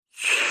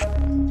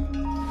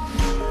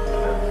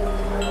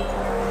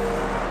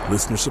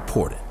Listener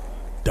supported.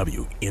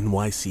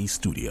 WNYC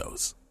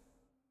Studios.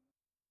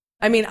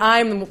 I mean,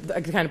 I'm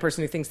the kind of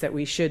person who thinks that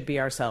we should be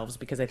ourselves,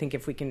 because I think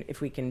if we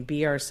can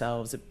be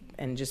ourselves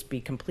and just be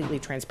completely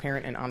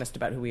transparent and honest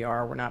about who we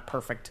are, we're not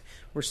perfect,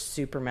 we're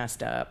super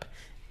messed up.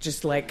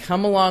 Just like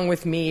come along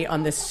with me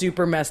on this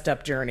super messed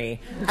up journey.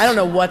 I don't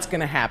know what's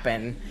going to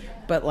happen,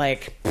 but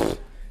like,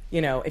 you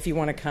know, if you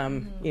want to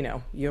come, you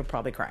know, you'll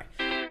probably cry.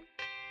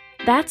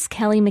 That's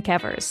Kelly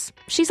McEvers.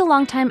 She's a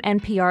longtime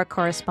NPR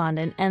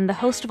correspondent and the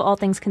host of All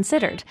Things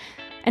Considered.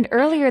 And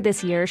earlier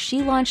this year,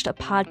 she launched a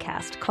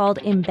podcast called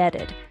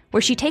Embedded,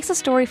 where she takes a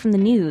story from the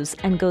news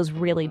and goes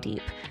really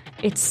deep.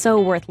 It's so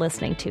worth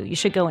listening to. You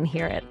should go and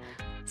hear it.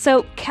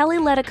 So Kelly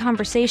led a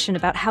conversation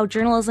about how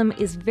journalism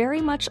is very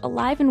much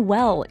alive and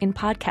well in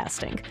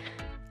podcasting.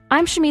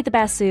 I'm Shamita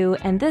Basu,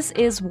 and this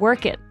is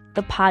Work It,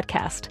 the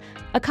podcast,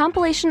 a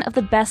compilation of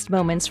the best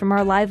moments from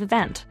our live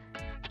event.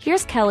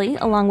 Here's Kelly,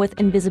 along with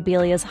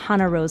Invisibilia's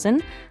Hannah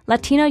Rosen,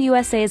 Latino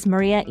USA's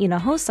Maria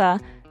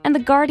Hinojosa, and The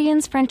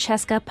Guardian's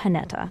Francesca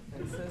Panetta.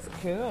 This is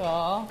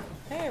cool.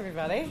 Hey,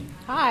 everybody.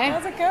 Hi.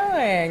 How's it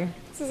going?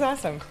 This is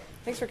awesome.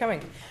 Thanks for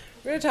coming.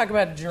 We're going to talk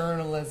about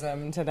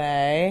journalism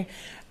today,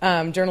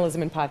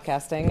 journalism and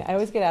podcasting. I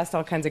always get asked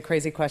all kinds of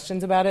crazy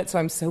questions about it, so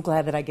I'm so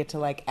glad that I get to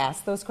like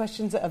ask those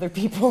questions to other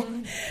people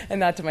and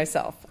not to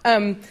myself.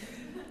 And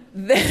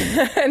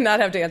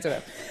not have to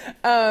answer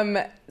them.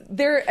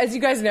 As you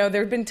guys know,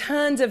 there have been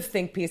tons of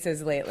think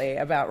pieces lately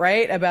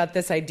about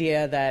this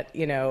idea that,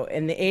 you know,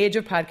 in the age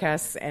of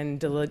podcasts and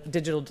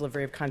digital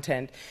delivery of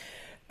content,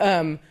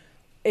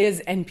 is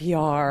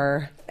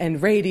NPR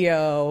and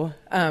radio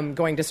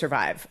going to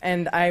survive?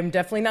 And I'm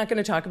definitely not going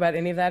to talk about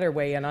any of that or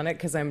weigh in on it,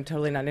 because I'm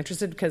totally not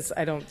interested, because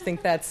I don't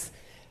think that's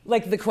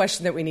like the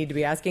question that we need to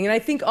be asking. And I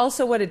think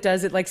also what it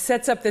does, it like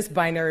sets up this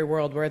binary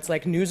world where it's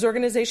like news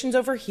organizations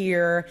over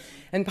here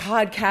and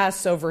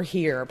podcasts over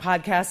here,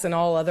 podcasts and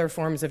all other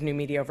forms of new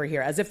media over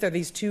here, as if they're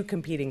these two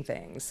competing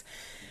things.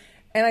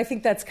 And I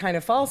think that's kind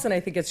of false, and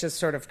I think it's just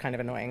sort of kind of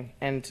annoying,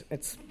 and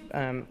it's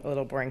a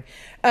little boring.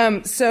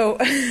 You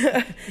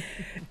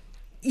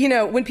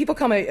know, when people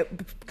call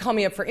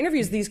me up for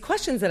interviews, these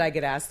questions that I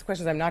get asked, the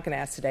questions I'm not going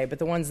to ask today, but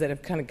the ones that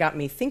have kind of got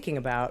me thinking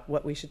about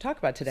what we should talk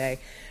about today,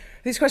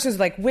 these questions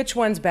like, which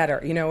one's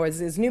better? You know,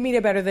 is new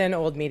media better than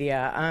old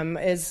media?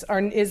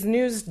 Is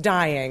news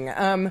dying?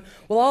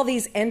 Well, all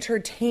these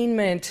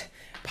entertainment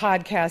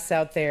podcasts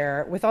out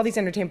there,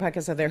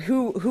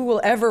 who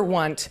will ever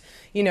want,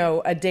 you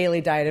know, a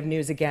daily diet of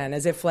news again?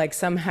 As if like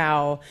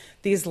somehow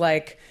these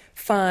like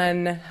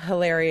fun,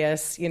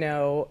 hilarious, you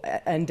know,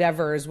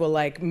 endeavors will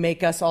like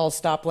make us all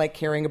stop like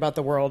caring about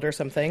the world or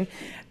something.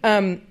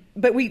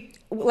 But we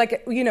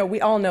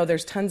all know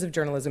there's tons of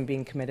journalism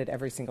being committed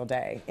every single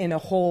day in a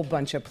whole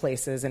bunch of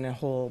places, in a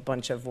whole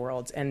bunch of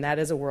worlds. And that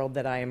is a world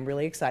that I am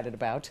really excited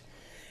about.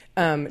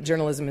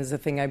 Journalism is a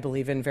thing I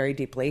believe in very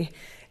deeply.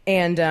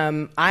 And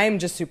I'm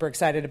just super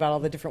excited about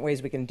all the different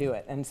ways we can do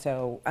it. And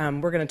so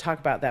we're going to talk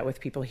about that with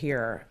people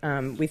here.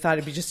 We thought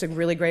it'd be just a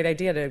really great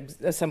idea to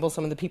assemble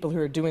some of the people who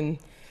are doing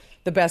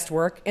the best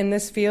work in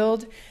this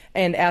field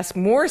and ask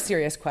more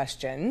serious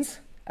questions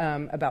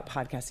about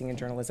podcasting and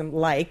journalism,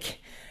 like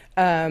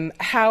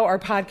how are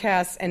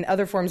podcasts and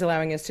other forms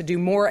allowing us to do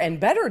more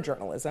and better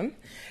journalism?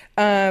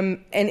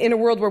 And in a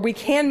world where we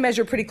can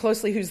measure pretty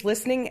closely who's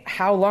listening,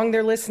 how long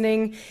they're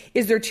listening,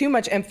 is there too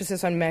much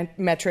emphasis on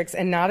metrics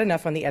and not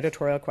enough on the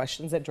editorial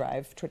questions that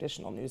drive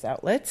traditional news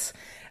outlets?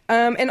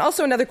 And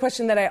also another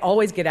question that I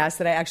always get asked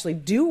that I actually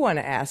do want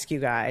to ask you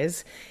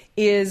guys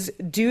is,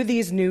 do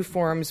these new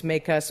forms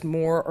make us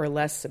more or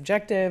less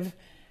subjective?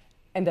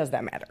 And does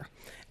that matter?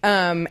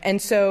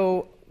 And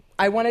so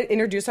I want to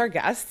introduce our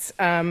guests.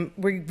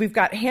 We've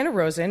got Hannah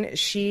Rosen.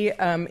 She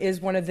is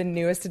one of the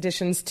newest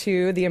additions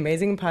to the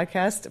amazing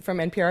podcast from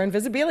NPR,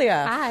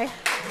 Invisibilia. Hi.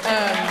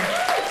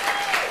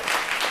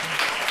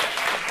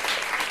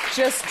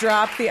 Just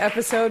dropped the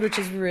episode, which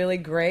is really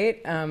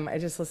great. I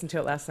just listened to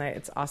it last night.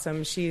 It's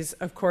awesome. She's,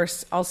 of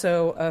course,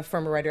 also a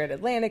former writer at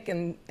Atlantic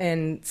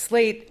and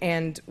Slate,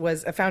 and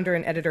was a founder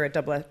and editor at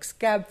XX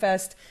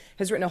Gabfest,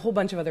 has written a whole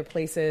bunch of other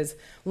places,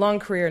 long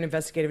career in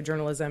investigative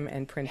journalism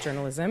and print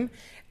journalism.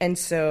 And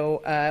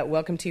so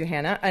welcome to you,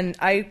 Hannah. And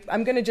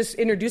I'm going to just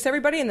introduce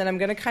everybody, and then I'm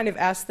going to kind of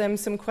ask them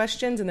some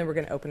questions, and then we're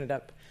going to open it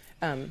up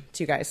to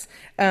you guys.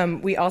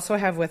 We also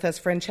have with us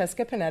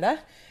Francesca Panetta.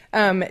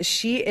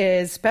 She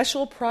is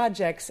special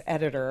projects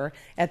editor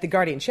at The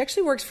Guardian. She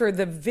actually works for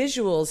the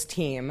visuals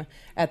team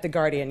at The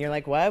Guardian. You're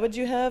like, why would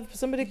you have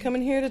somebody come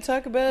in here to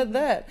talk about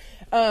that?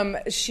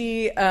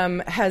 She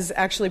has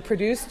actually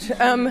produced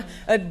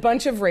a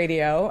bunch of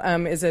radio,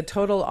 is a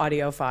total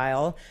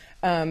audiophile,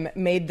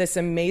 made this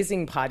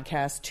amazing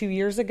podcast 2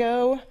 years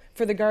ago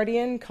for The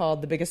Guardian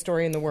called The Biggest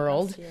Story in the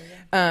World.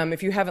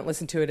 If you haven't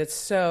listened to it, it's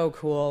so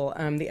cool.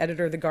 The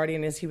editor of The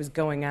Guardian, as he was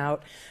going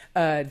out,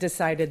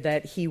 decided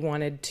that he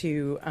wanted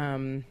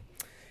to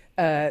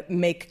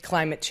make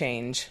climate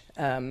change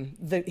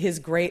his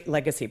great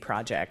legacy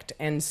project.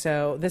 And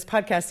so this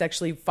podcast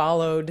actually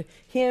followed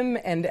him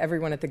and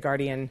everyone at The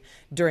Guardian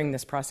during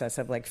this process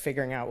of like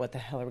figuring out what the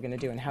hell are we going to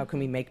do and how can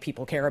we make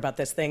people care about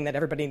this thing that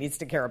everybody needs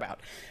to care about.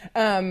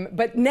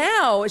 But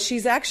now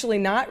she's actually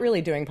not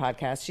really doing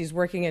podcasts. She's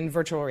working in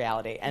virtual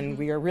reality, and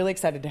we are really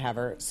excited to have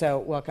her. So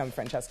welcome,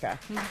 Francesca.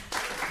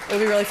 It'll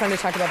be really fun to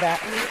talk about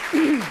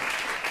that.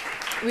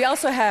 We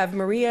also have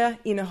Maria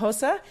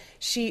Hinojosa.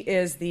 She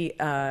is the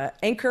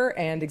anchor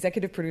and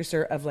executive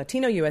producer of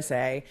Latino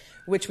USA,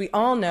 which we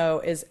all know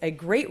is a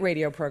great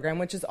radio program,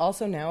 which is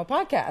also now a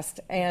podcast.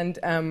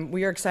 And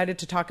we are excited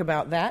to talk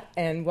about that,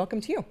 and welcome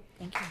to you.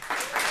 Thank you.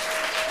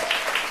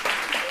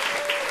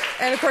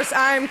 And, of course,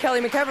 I'm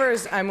Kelly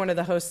McEvers. I'm one of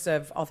the hosts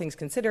of All Things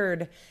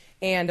Considered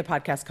and a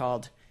podcast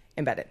called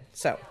Embedded.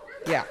 So,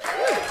 yeah.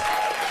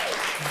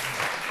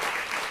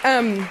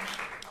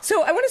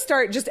 So I want to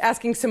start just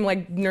asking some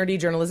like nerdy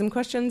journalism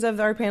questions of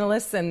our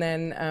panelists, and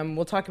then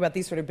we'll talk about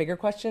these sort of bigger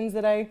questions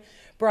that I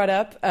brought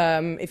up.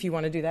 If you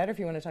want to do that, or if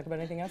you want to talk about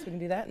anything else, we can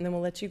do that, and then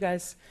we'll let you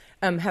guys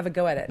have a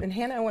go at it. And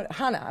Hannah,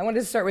 I wanted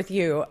to start with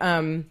you.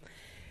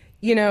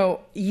 You know,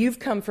 you've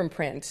come from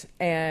print,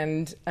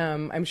 and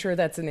I'm sure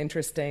that's an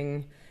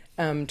interesting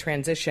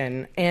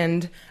transition.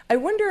 And I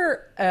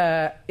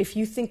wonder if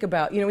you think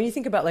about, when you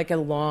think about like a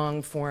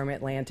long-form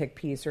Atlantic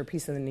piece or a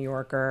piece in the New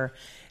Yorker,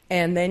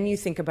 and then you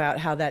think about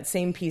how that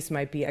same piece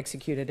might be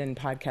executed in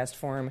podcast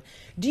form,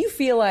 do you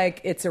feel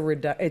like it's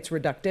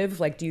reductive?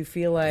 Like, do you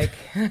feel like...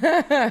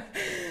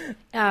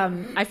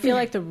 I feel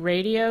like the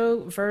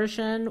radio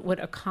version would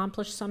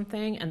accomplish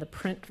something and the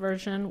print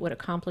version would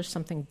accomplish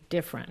something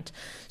different.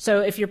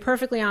 So if you're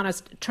perfectly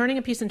honest, turning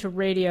a piece into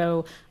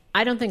radio,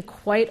 I don't think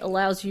quite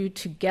allows you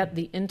to get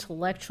the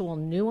intellectual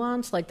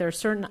nuance. Like there are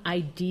certain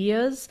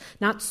ideas,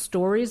 not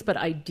stories, but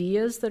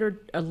ideas that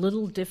are a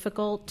little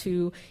difficult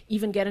to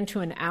even get into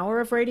an hour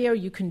of radio.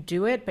 You can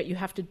do it, but you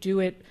have to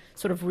do it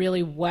sort of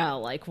really well,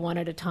 like one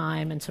at a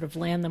time, and sort of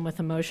land them with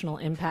emotional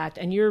impact.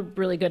 And you're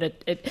really good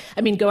at it.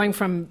 I mean, going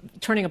from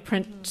turning a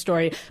print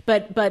story,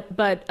 but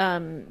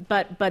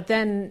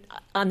then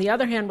on the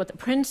other hand, what the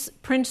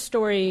print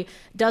story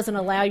doesn't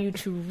allow you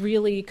to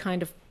really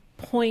kind of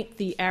point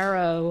the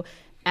arrow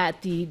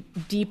at the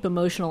deep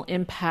emotional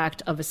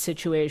impact of a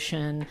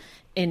situation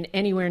in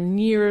anywhere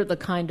near the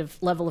kind of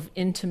level of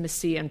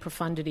intimacy and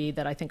profundity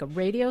that I think a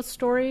radio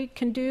story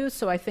can do.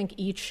 So I think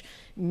each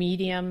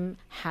medium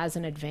has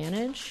an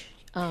advantage.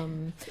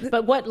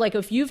 But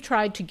if you've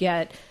tried to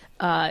get,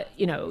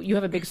 you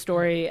have a big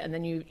story and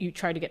then you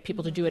try to get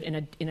people to do it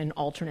in an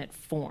alternate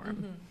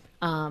form.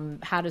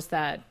 How does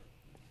that?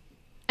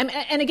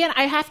 And again,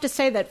 I have to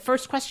say that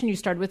first question you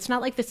started with, it's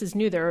not like this is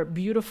new. There are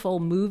beautiful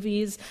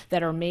movies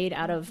that are made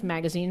out of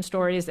magazine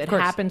stories. It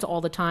happens all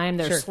the time.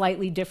 They're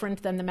slightly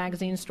different than the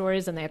magazine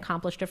stories, and they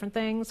accomplish different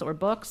things, or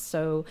books.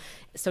 So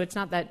it's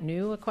not that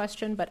new a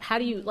question. But how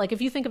do you, like,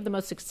 if you think of the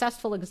most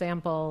successful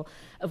example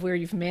of where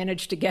you've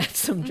managed to get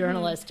some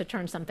journalists to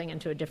turn something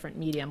into a different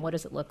medium, what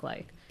does it look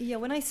like? Yeah,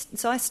 I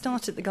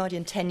started at The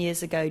Guardian 10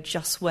 years ago,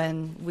 just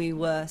when we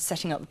were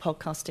setting up the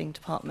podcasting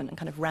department and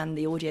kind of ran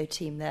the audio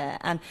team there.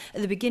 And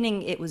at the beginning,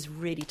 it was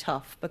really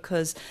tough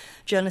because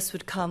journalists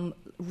would come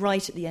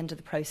right at the end of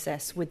the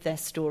process with their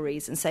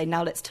stories and say,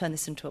 now let's turn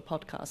this into a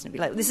podcast. And it'd be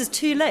like, this is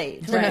too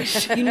late.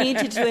 Right? You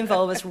needed to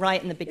involve us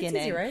right in the beginning.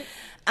 It's easy, right?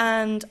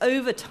 And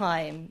over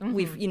time,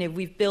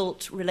 we've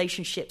built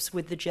relationships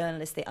with the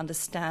journalists. They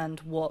understand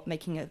what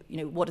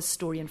what a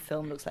story in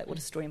film looks like, what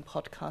a story in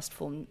podcast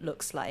form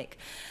looks like,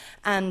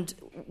 and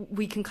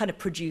we can kind of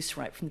produce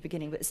right from the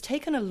beginning. But it's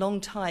taken a long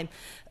time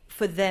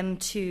for them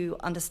to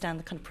understand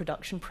the kind of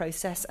production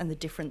process and the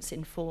difference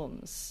in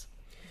forms.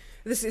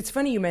 It's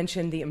funny you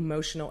mentioned the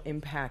emotional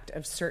impact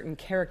of certain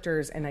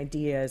characters and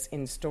ideas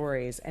in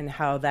stories and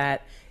how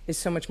that is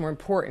so much more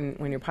important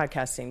when you're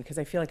podcasting, because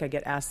I feel like I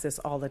get asked this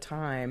all the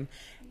time.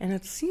 And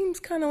it seems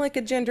kind of like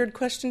a gendered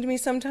question to me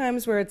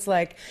sometimes, where it's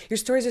like, your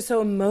stories are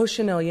so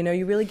emotional,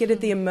 you really get at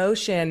the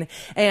emotion.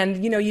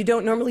 And, you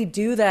don't normally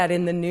do that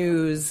in the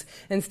news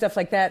and stuff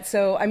like that.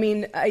 So, I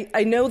mean,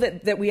 I know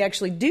that we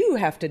actually do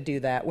have to do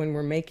that when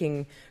we're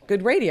making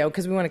good radio,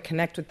 because we want to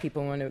connect with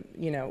people.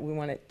 We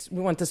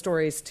want the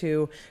stories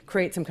to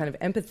create some kind of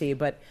empathy.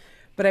 But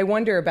I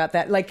wonder about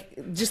that,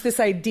 like just this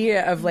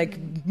idea of like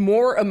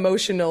more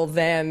emotional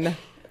than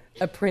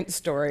a print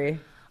story.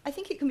 I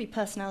think it can be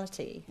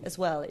personality as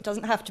well. It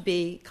doesn't have to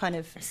be kind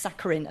of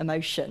saccharine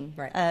emotion.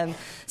 Right.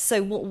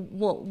 So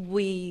what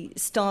we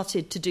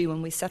started to do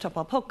when we set up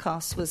our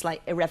podcast was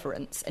like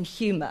irreverence and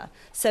humour.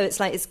 So it's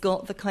like it's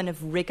got the kind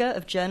of rigour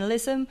of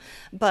journalism,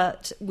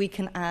 but we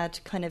can add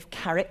kind of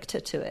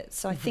character to it.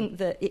 So I think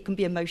that it can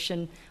be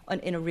emotion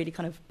in a really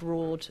kind of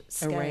broad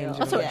scale.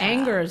 Also,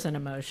 anger is an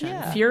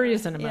emotion. Fury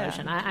is an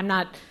emotion.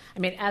 Yeah. I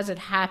mean, as it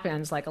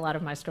happens, like a lot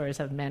of my stories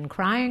have men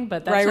crying,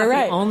 but that's not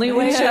the only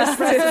way to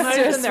express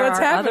emotion. There are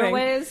happening. other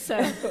ways.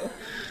 So.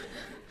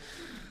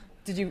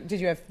 Did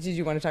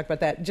you want to talk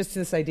about that? Just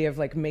this idea of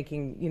like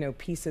making,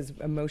 pieces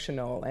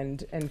emotional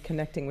and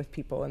connecting with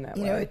people in that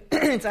way.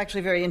 It's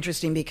actually very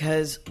interesting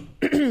because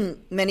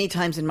many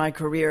times in my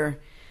career,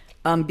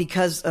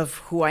 because of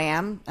who I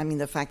am,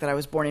 the fact that I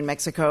was born in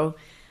Mexico,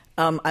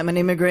 I'm an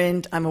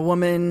immigrant, I'm a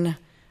woman,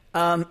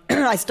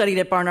 I studied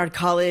at Barnard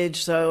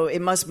College, so it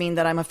must mean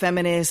that I'm a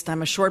feminist,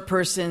 I'm a short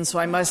person, so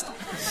I must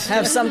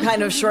have some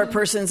kind of short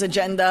person's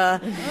agenda,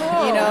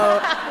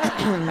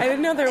 I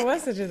didn't know there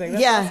was such a thing.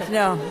 That's awesome.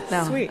 No.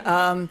 Sweet.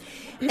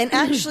 And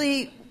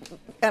actually,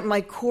 at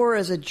my core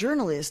as a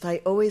journalist,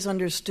 I always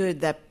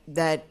understood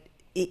that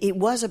it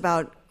was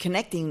about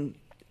connecting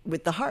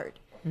with the heart.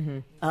 Mm-hmm.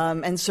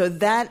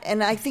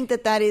 And I think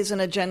that is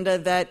an agenda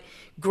that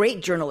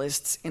great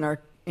journalists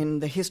in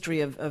the history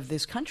of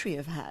this country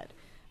have had.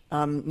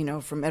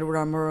 From Edward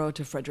R. Murrow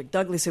to Frederick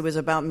Douglass, it was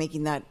about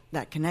making that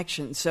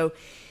connection. So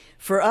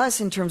for us,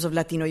 in terms of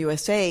Latino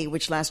USA,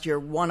 which last year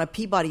won a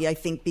Peabody, I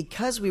think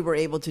because we were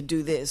able to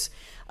do this,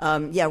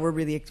 we're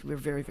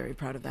very, very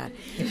proud of that.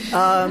 You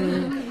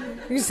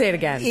can say it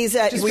again.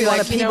 We won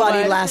a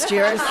Peabody last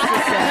year.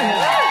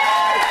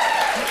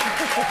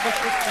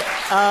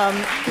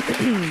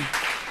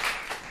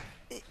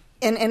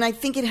 And I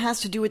think it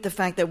has to do with the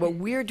fact that what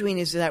we're doing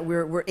is that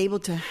we're able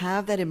to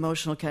have that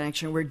emotional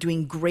connection. We're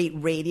doing great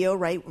radio,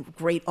 right?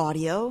 Great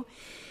audio.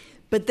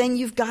 But then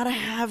you've got to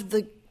have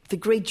the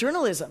great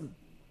journalism.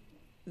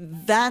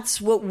 That's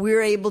what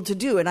we're able to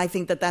do. And I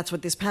think that's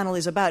what this panel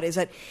is about, is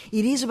that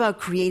it is about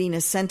creating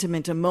a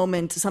sentiment, a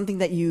moment, something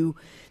that you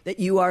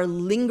are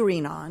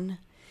lingering on.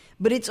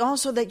 But it's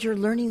also that you're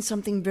learning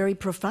something very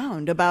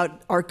profound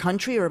about our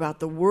country or about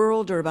the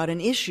world or about an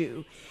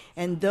issue.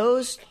 And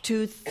those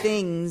two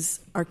things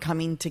are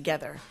coming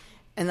together.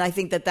 And I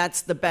think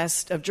that's the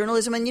best of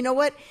journalism. And you know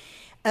what?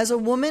 As a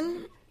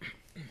woman,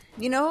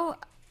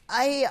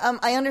 I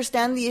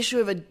understand the issue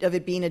of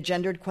it being a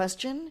gendered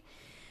question.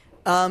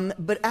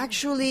 But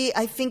actually,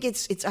 I think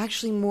it's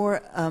actually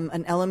more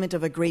an element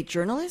of a great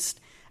journalist.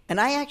 And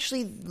I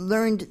actually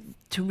learned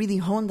to really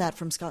hone that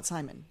from Scott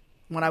Simon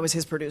when I was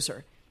his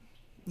producer.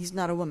 He's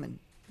not a woman.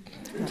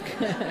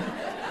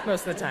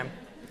 Most of the time.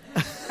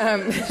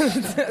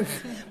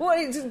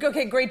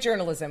 Okay, great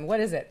journalism. What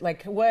is it?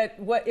 Like, what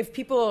if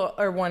people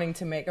are wanting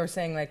to make or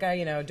saying like,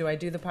 do I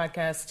do the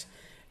podcast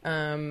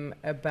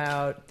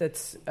about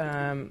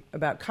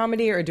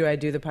comedy, or do I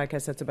do the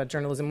podcast that's about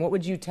journalism? What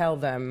would you tell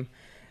them?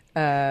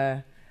 What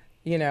are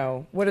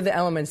the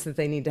elements that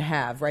they need to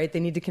have? Right, they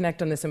need to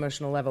connect on this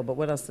emotional level, but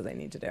what else do they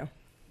need to do?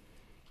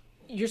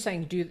 You're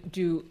saying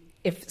do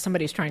if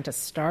somebody's trying to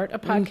start a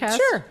podcast?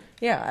 Sure.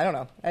 Yeah, I don't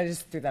know. I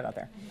just threw that out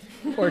there.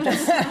 Or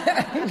just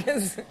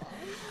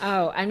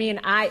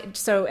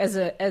so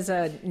as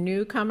a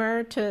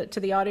newcomer to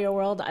the audio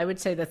world, I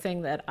would say the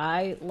thing that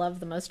I love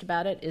the most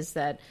about it is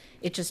that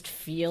it just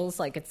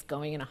feels like it's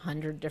going in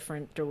 100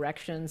 different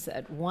directions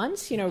at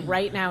once.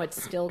 Right now it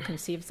still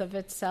conceives of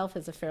itself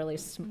as a fairly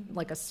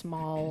like a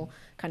small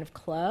kind of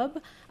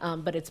club,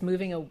 but it's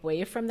moving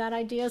away from that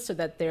idea so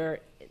that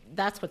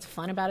that's what's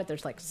fun about it.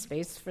 There's like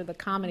space for the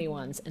comedy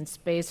ones and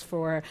space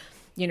for,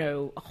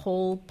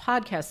 whole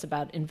podcasts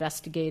about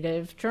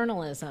investigative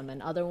journalism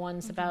and other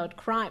ones about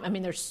crime.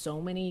 There's so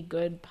many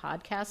good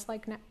podcasts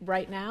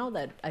right now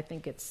that I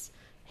think it's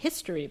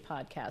history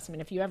podcasts.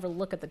 If you ever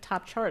look at the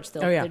top charts,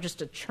 they're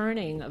just a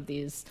churning of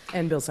these.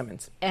 And Bill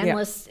Simmons.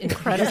 Endless,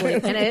 incredibly.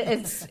 And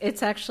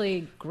it's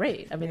actually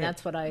great.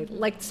 That's what I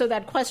like. So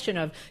that question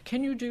of,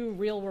 can you do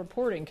real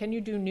reporting? Can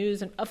you do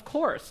news? And of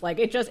course,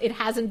 it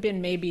hasn't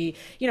been maybe,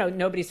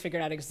 nobody's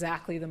figured out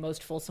exactly the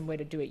most fulsome way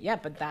to do it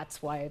yet, but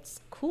that's why it's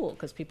cool,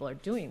 because people are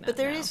doing that. But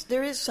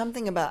there is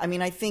something about,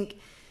 I think,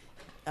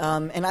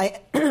 and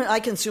I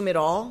consume it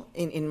all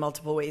in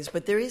multiple ways,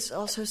 but there is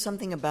also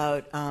something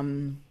about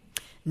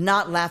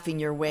not laughing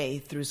your way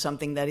through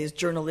something that is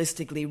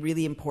journalistically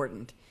really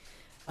important,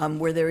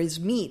 where there is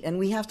meat. And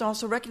we have to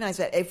also recognize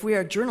that if we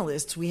are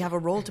journalists, we have a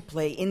role to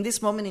play in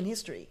this moment in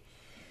history.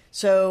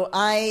 So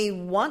I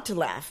want to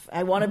laugh.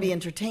 I want to be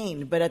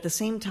entertained. But at the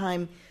same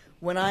time,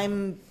 when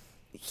I'm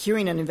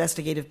hearing an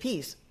investigative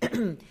piece,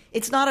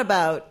 it's not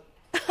about,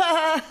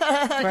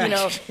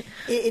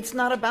 it's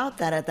not about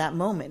that at that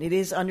moment. It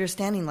is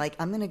understanding,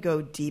 I'm going to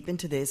go deep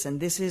into this,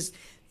 and this is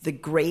the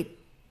great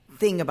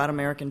thing about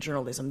American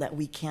journalism that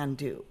we can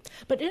do.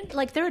 But there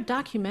are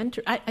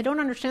documentaries. I don't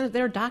understand that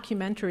there are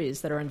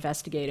documentaries that are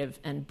investigative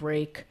and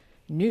break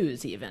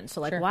news even.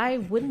 So sure.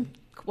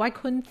 Why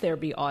couldn't there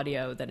be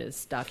audio that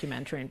is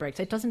documentary and breaks?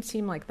 It doesn't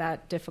seem like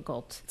that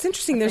difficult. It's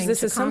interesting. There's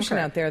this assumption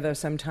out there, though,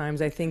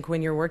 sometimes, I think,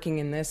 when you're working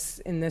in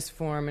this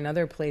form and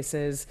other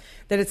places,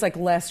 that it's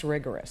less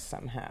rigorous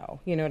somehow.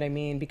 You know what I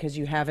mean? Because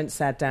you haven't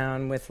sat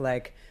down with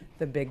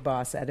the big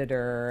boss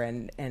editor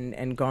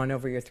and gone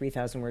over your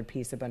 3,000-word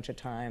piece a bunch of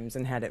times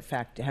and had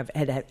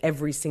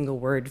every single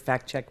word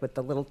fact checked with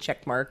the little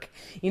check mark.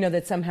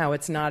 That somehow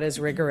it's not as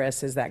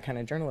rigorous as that kind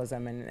of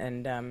journalism.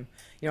 And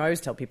I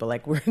always tell people,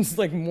 it's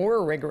more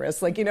super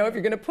rigorous. Like, if you're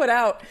going to put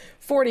out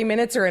 40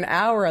 minutes or an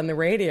hour on the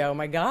radio,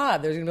 my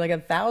God, there's going to be like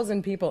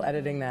 1,000 people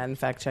editing that and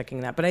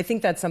fact-checking that. But I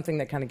think that's something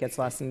that kind of gets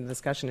lost in the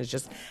discussion, is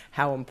just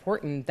how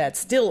important that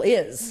still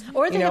is.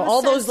 Or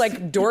All those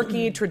like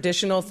dorky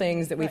traditional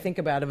things that we think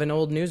about of an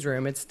old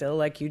newsroom, it's still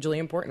like hugely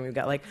important. We've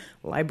got like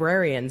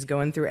librarians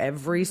going through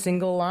every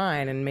single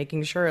line and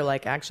making sure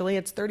like actually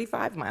it's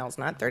 35 miles,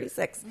 not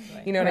 36.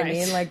 You know what I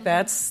mean? Like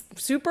that's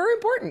super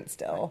important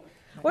still.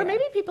 Or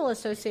maybe people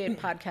associate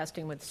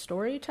podcasting with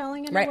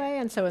storytelling in a way,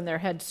 and so in their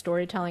head,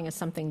 storytelling is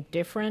something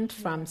different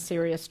from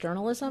serious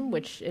journalism,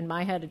 which in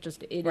my head it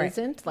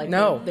isn't. Like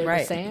they're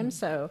the same.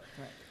 So,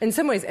 in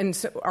some ways, and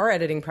so our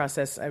editing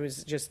process, I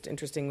was just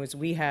interesting, was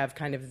we have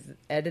kind of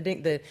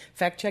the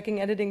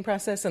fact-checking editing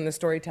process and the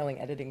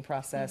storytelling editing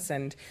process,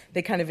 and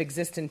they kind of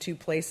exist in two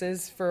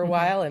places for a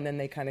while, and then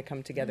they kind of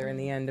come together in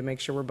the end to make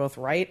sure we're both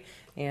right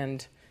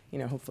and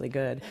hopefully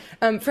good.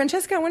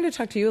 Francesca, I wanted to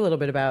talk to you a little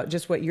bit about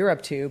just what you're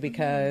up to,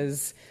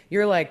 because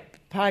you're like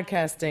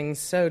podcasting.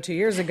 So 2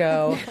 years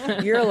ago,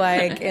 you're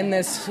like in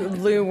this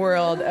new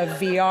world of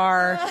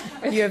VR.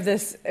 You have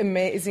this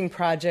amazing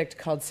project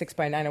called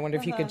 6x9. I wonder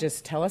if you could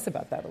just tell us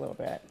about that a little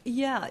bit.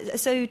 Yeah.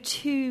 So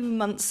 2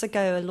 months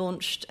ago, I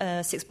launched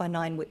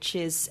 6x9, which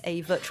is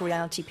a virtual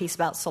reality piece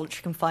about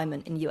solitary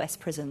confinement in US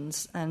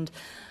prisons. And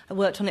I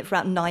worked on it for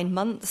about 9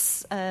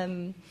 months.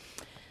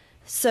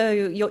 So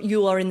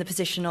you are in the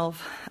position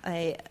of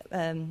a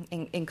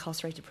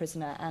incarcerated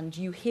prisoner, and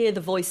you hear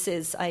the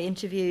voices. I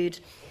interviewed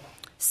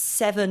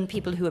 7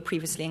 people who were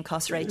previously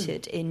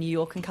incarcerated in New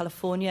York and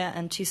California,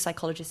 and 2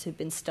 psychologists who've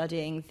been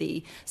studying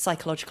the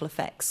psychological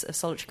effects of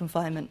solitary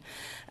confinement.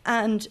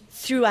 And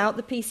throughout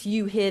the piece,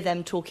 you hear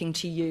them talking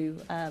to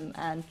you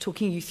and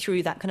talking you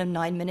through that kind of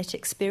 9-minute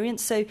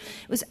experience. So it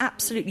was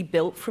absolutely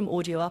built from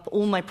audio up.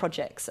 All my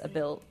projects are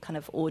built kind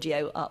of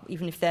audio up,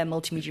 even if they're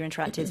multimedia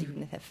interactives,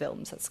 even if they're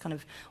films. That's kind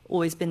of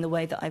always been the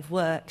way that I've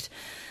worked.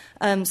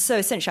 So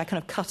essentially, I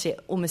kind of cut it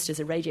almost as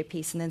a radio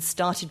piece and then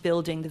started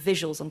building the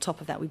visuals on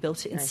top of that. We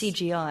built it in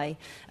CGI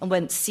and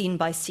went scene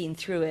by scene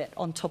through it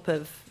on top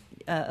of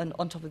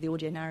the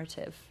audio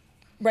narrative.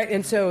 Right,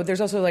 and so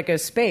there's also like a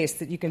space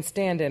that you can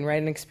stand in, right,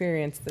 and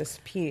experience this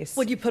piece.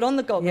 Well, you put on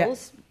the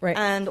goggles,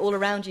 and all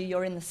around you,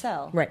 you're in the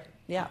cell. Right.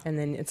 Yeah. And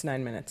then it's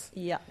 9 minutes.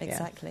 Yeah,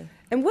 exactly. Yeah.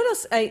 And what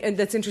else, and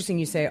that's interesting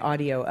you say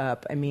audio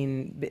up. I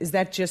mean, is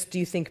that just, do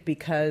you think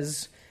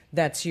because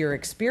that's your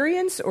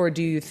experience, or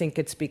do you think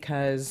it's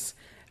because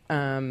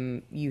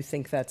you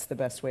think that's the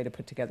best way to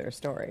put together a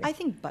story? I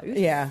think both.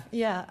 Yeah.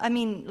 Yeah, I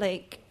mean,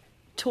 like,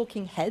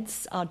 talking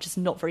heads are just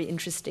not very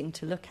interesting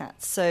to look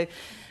at. So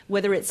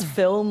whether it's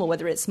film or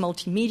whether it's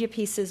multimedia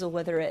pieces or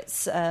whether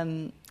it's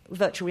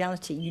virtual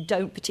reality, you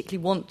don't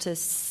particularly want to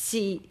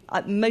see,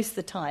 most of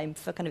the time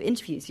for kind of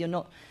interviews, I'm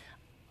not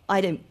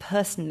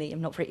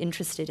very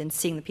interested in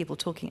seeing the people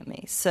talking at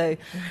me. So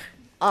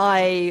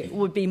I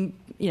would be,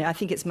 I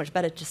think it's much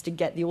better just to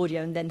get the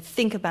audio and then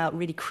think about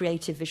really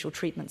creative visual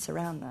treatments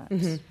around that.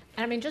 Mm-hmm.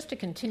 And I mean, just to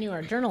continue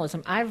our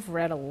journalism, I've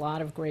read a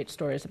lot of great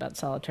stories about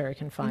solitary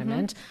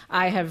confinement. Mm-hmm.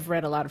 I have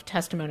read a lot of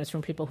testimonies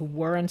from people who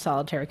were in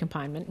solitary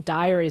confinement,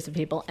 diaries of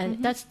people,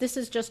 and this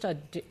is just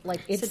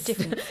it's a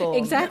different form.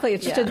 Exactly,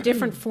 it's just a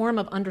different form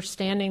of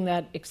understanding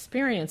that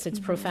experience. It's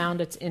profound,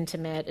 it's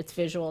intimate, it's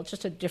visual. It's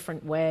just a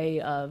different way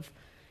of.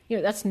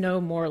 That's no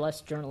more or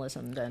less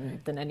journalism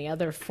than any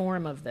other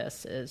form of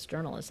this is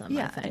journalism,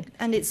 I think.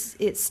 And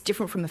it's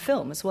different from a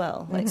film as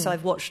well. So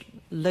I've watched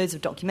loads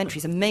of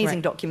documentaries,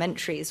 amazing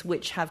documentaries,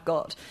 which have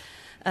got,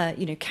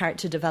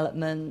 character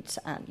development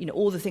and,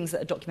 all the things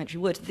that a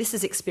documentary would. This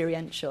is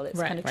experiential. It's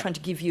kind of trying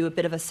to give you a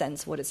bit of a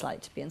sense of what it's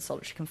like to be in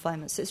solitary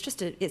confinement. So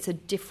it's a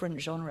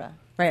different genre.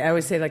 Right, I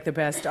always say like the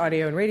best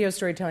audio and radio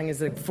storytelling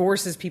is it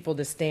forces people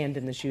to stand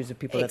in the shoes of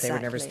people that they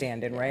would never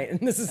stand in, right? And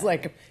this is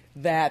like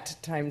that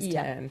times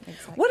 10.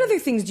 Exactly. What other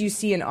things do you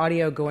see in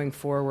audio going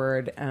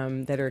forward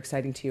that are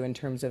exciting to you in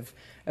terms of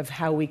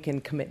how we can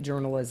commit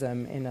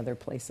journalism in other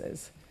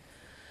places?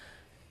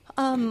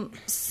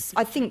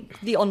 I think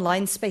the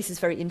online space is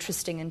very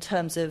interesting in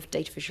terms of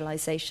data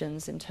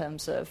visualizations, in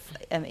terms of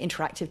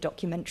interactive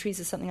documentaries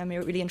is something I'm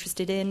really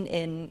interested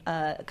in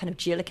kind of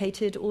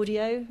geolocated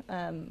audio.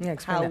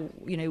 How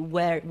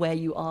where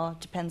you are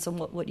depends on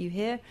what you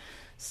hear.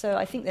 So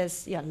I think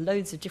there's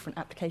loads of different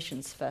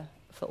applications for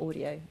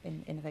audio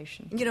in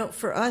innovation.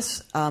 For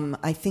us,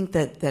 I think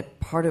that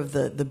part of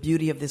the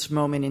beauty of this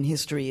moment in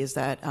history is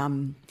that.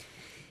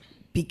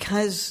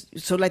 Because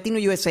Latino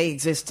USA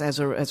exists as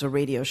a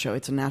radio show.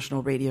 It's a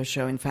national radio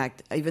show. In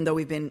fact, even though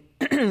we've been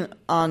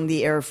on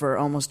the air for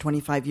almost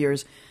 25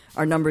 years,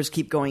 our numbers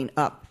keep going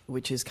up,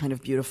 which is kind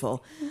of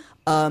beautiful.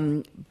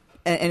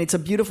 And it's a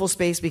beautiful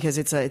space because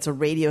it's a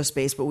radio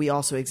space, but we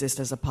also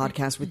exist as a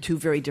podcast with 2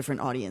 very different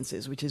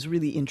audiences, which is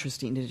really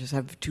interesting to just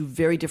have 2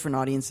 very different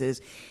audiences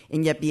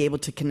and yet be able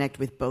to connect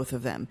with both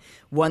of them.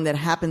 One that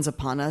happens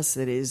upon us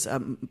that is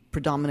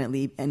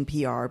predominantly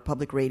NPR,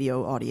 public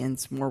radio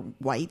audience, more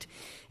white,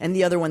 and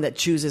the other one that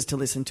chooses to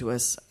listen to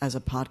us as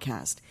a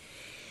podcast.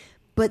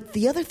 But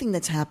the other thing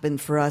that's happened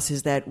for us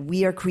is that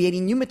we are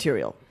creating new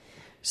material.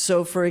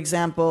 So, for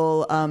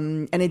example,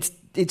 and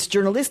it's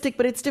journalistic,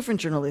 but it's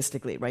different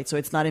journalistically, right? So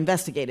it's not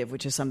investigative,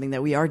 which is something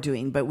that we are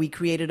doing. But we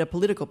created a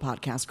political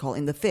podcast called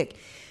In the Thick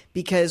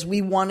because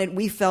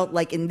we felt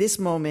like in this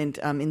moment,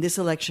 in this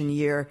election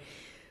year,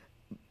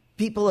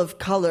 people of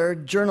color,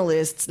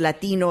 journalists,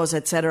 Latinos,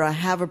 et cetera,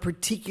 have a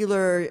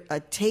particular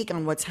take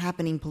on what's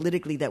happening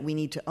politically that we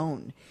need to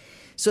own.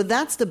 So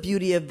that's the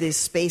beauty of this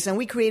space. And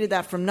we created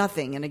that from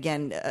nothing. And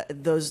again,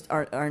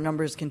 our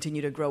numbers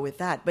continue to grow with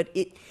that. But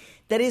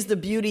that is the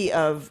beauty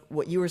of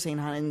what you were saying,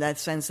 Hannah, in that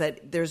sense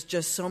that there's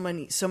just so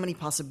many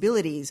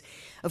possibilities.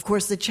 Of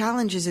course, the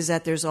challenge is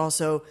that there's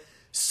also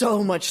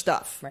so much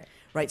stuff,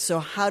 right? So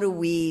how do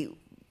we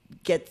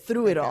get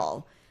through it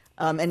all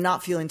and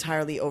not feel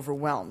entirely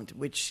overwhelmed?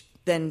 Which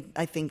then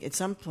I think at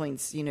some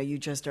points, you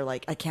just are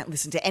like, I can't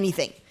listen to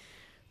anything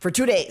for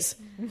 2 days.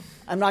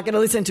 I'm not going to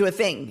listen to a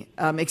thing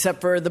except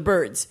for the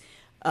birds.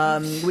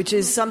 Which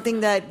is something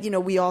that,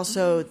 we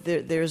also,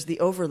 there's the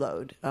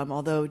overload.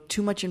 Although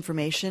too much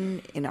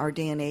information in our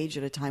day and age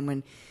at a time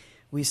when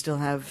we still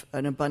have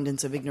an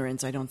abundance of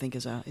ignorance, I don't think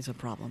is a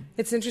problem.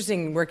 It's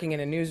interesting working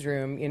in a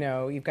newsroom,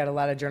 you've got a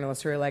lot of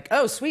journalists who are like,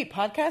 oh, sweet,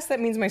 podcast? That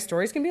means my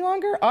stories can be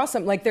longer?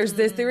 Awesome. Like there is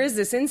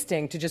this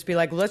instinct to just be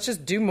like, let's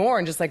just do more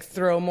and just like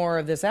throw more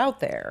of this out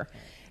there.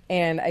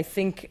 And I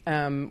think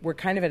we're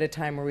kind of at a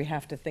time where we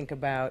have to think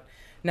about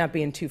not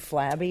being too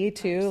flabby,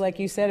 too, like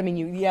you said. I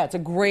mean, it's a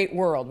great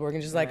world. We're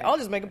going to just I'll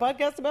just make a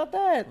podcast about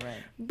that. Right.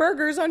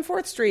 Burgers on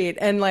 4th Street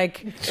and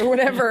or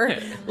whatever.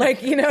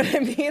 You know what I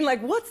mean?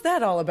 What's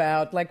that all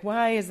about?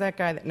 Why is that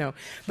guy that... No.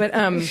 But,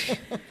 I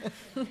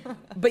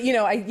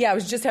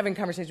was just having a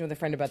conversation with a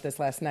friend about this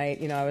last night.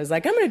 I was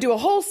like, I'm going to do a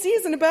whole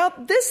season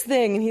about this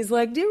thing. And he's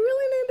like, do you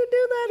really need to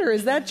do that? Or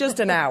is that just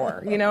an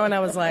hour? And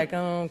I was like,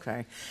 oh,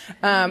 okay.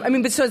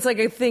 But so it's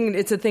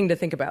a thing to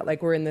think about.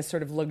 We're in this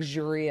sort of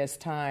luxurious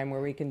time where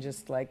we can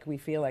just we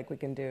feel like we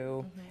can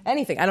do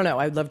anything. I don't know.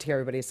 I'd love to hear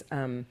everybody's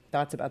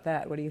thoughts about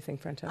that. What do you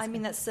think, Francesca?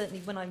 That's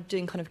certainly when I'm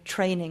doing kind of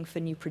training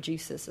for new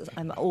producers.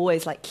 I'm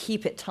always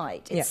keep it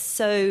tight. It's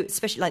so,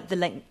 especially the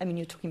length.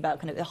 You're talking about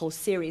kind of the whole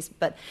series,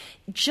 but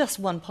just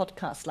one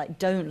podcast.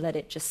 Don't let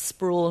it just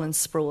sprawl and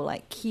sprawl.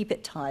 Keep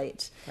it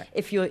tight. Right.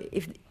 If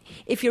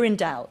you're in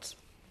doubt.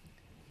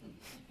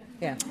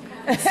 Yeah.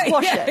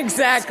 Squash it.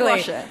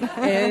 Exactly. Squash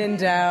it. In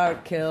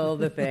doubt, kill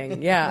the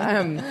thing. Yeah.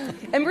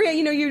 And Maria,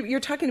 you're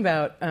talking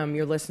about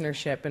your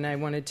listenership, and I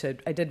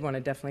did want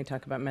to definitely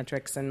talk about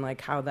metrics and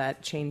how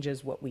that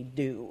changes what we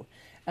do.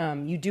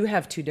 You do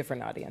have two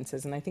different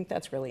audiences, and I think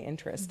that's really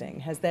interesting.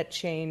 Has that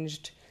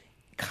changed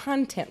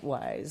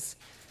content-wise?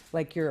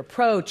 Your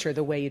approach or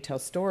the way you tell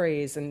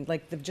stories, and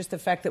just the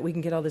fact that we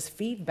can get all this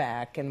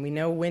feedback, and we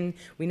know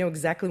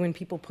exactly when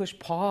people push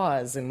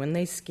pause and when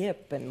they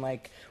skip, and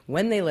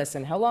when they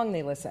listen, how long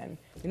they listen.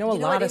 A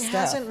lot of stuff. It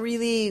hasn't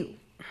really.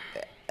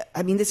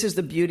 This is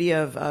the beauty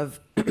of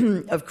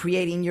of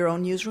creating your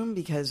own newsroom,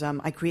 because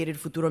I created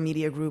Futuro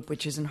Media Group,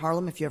 which is in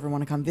Harlem. If you ever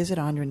want to come visit,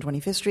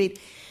 125th Street.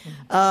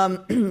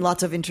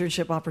 Lots of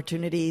internship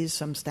opportunities,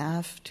 some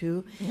staff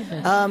too.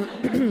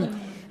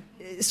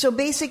 So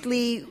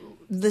basically,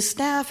 the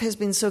staff has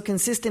been so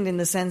consistent in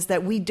the sense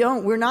that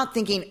we're not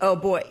thinking, oh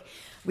boy,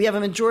 we have a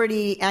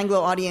majority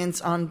Anglo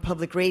audience on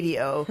public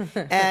radio,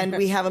 and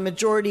we have a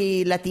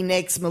majority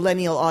Latinx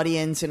millennial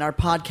audience in our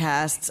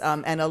podcasts,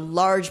 and a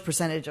large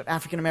percentage of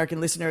African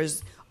American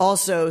listeners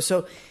also.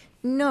 So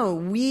no,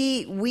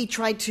 we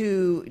try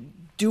to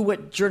do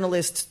what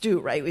journalists do,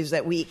 right? Is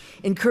that we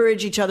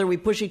encourage each other, we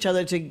push each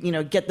other to,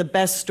 get the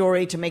best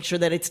story, to make sure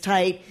that it's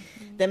tight,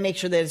 then make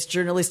sure that it's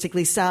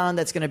journalistically sound,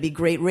 that's going to be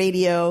great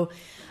radio.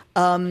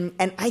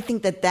 And I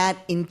think that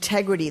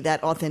integrity,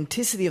 that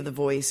authenticity of the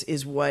voice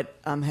is what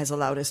has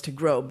allowed us to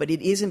grow. But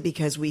it isn't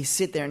because we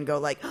sit there and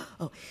go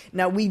oh.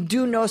 Now, we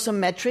do know some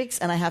metrics,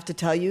 and I have to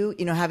tell you,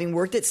 having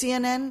worked at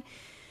CNN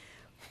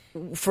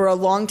for a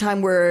long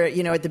time where,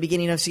 at the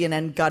beginning of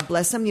CNN, God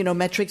bless them,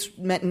 metrics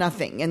meant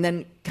nothing. And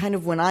then kind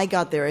of when I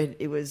got there,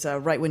 it was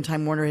right when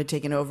Time Warner had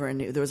taken over, and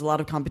there was a lot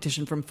of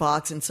competition from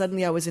Fox. And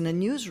suddenly I was in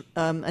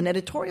an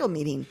editorial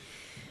meeting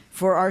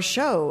for our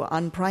show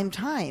on prime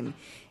time.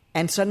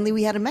 And suddenly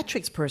we had a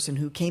metrics person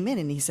who came in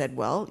and he said,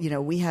 well,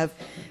 we have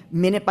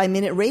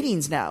minute-by-minute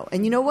ratings now.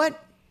 And you know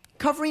what?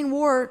 Covering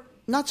war,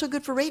 not so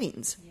good for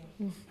ratings.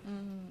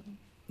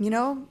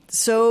 Yeah.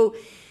 So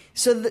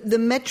the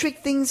metric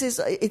things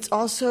it's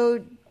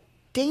also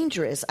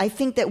dangerous. I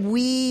think that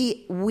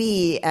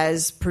we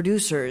as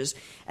producers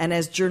and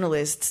as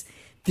journalists,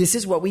 this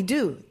is what we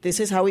do. This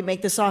is how we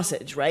make the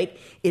sausage, right?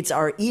 It's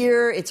our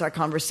ear, it's our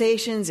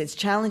conversations, it's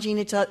challenging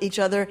each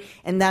other,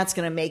 and that's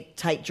going to make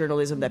tight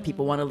journalism that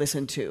people want to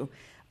listen to.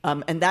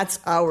 And that's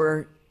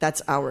our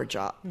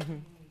job. Mm-hmm.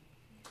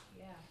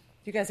 Yeah.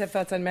 Do you guys have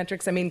thoughts on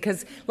metrics?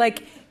 Because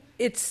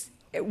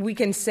we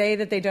can say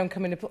that they don't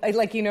come into play,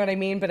 you know what I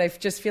mean? But I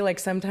just feel like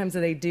sometimes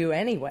they do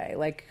anyway.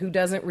 Who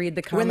doesn't read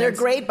the comments? When they're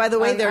great, by the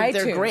way,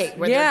 they're great.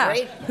 When they're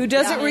great, who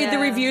doesn't read the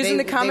reviews and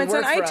the comments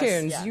on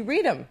iTunes? Yeah. You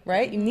read them,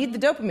 right? You need the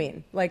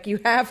dopamine. You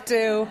have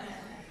to.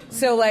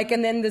 So like,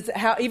 and then this,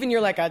 how even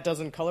you're like, that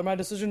doesn't color my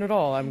decision at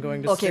all. I'm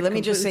going to. Okay, let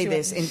me just say completely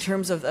this in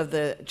terms of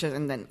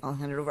and then I'll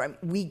hand it over.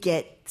 We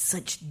get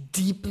such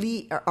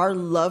deeply, our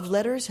love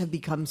letters have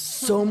become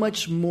so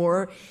much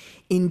more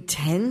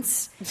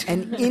intense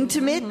and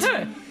intimate.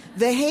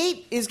 The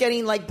hate is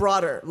getting like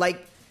broader.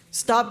 Like,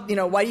 stop,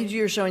 why do you do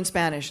your show in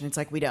Spanish? And it's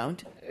like, we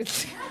don't.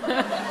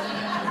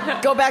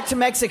 Go back to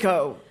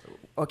Mexico.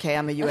 Okay,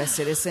 I'm a U.S.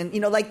 citizen.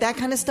 Like that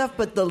kind of stuff.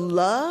 But the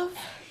love,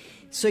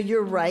 so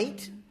you're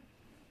right.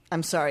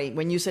 I'm sorry.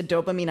 When you said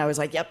dopamine, I was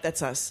like, yep,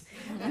 that's us.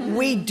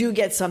 We do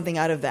get something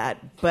out of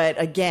that.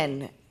 But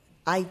again,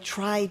 I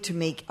try to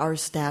make our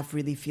staff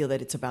really feel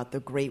that it's about the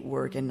great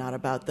work and not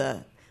about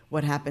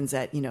what happens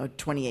at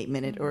 28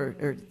 minutes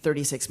or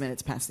 36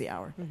 minutes past the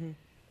hour. Mm-hmm.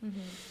 Mm-hmm.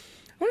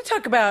 I want to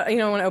talk about, I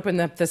want to open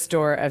up this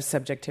door of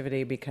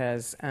subjectivity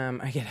because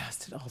I get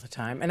asked it all the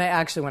time. And I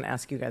actually want to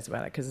ask you guys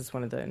about it because it's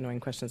one of the annoying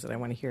questions that I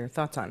want to hear your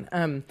thoughts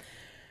on.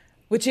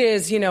 Which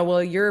is,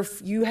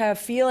 you have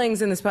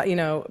feelings in this,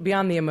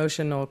 beyond the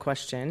emotional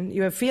question.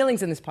 You have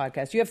feelings in this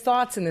podcast. You have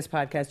thoughts in this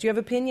podcast. You have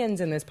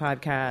opinions in this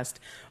podcast.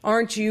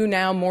 Aren't you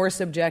now more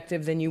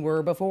subjective than you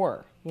were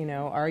before?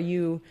 Are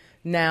you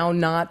now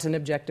not an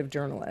objective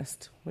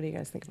journalist? What do you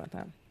guys think about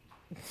that?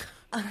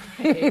 I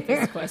hate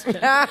this question.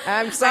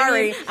 I'm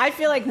sorry. I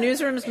feel like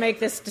newsrooms make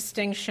this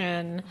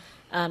distinction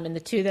in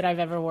the two that I've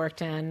ever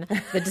worked in.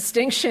 The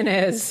distinction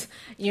is,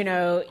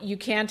 you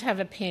can't have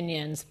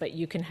opinions, but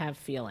you can have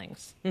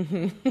feelings.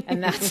 Mm-hmm.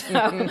 And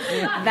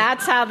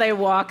that's how they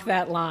walk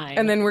that line.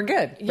 And then we're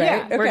good, right?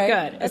 Yeah, okay. We're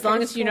good. As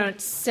long as you don't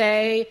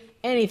say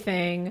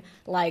anything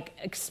like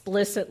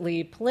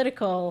explicitly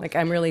political. Like,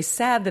 I'm really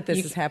sad that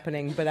this is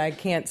happening, but I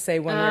can't say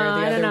one way or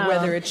the other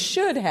whether it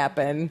should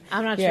happen.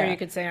 I'm not sure you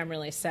could say I'm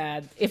really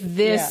sad. If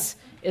this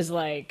is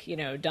like,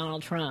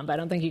 Donald Trump, I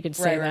don't think you could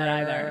say that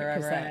either.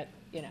 Because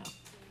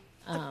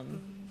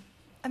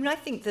I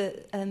think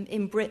that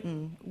in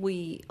Britain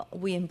we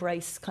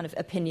embrace kind of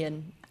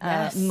opinion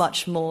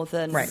much more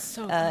than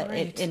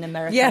in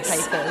American papers.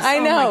 I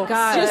know. Oh my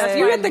God. Just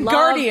you at the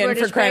Guardian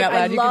British for crying out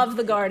loud. I love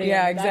the Guardian.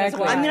 Yeah,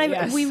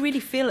 exactly. We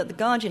really feel at the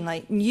Guardian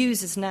like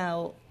news is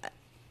now.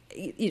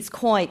 It's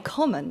quite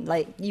common.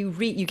 Like you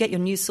get your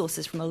news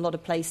sources from a lot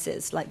of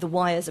places. Like the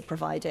wires are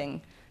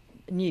providing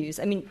news.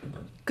 I mean,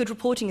 good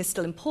reporting is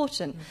still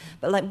important,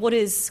 but like what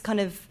is kind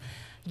of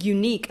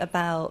unique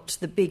about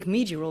the big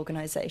media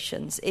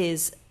organizations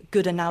is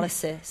good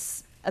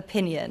analysis,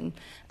 opinion,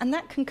 and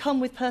that can come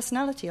with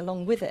personality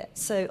along with it.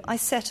 So I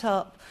set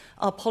up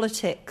our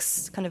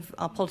Politics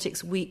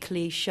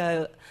Weekly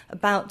show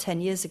about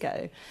 10 years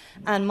ago,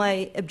 and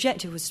my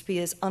objective was to be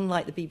as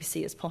unlike the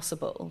BBC as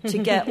possible, to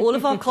get all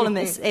of our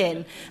columnists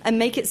in and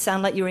make it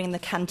sound like you're in the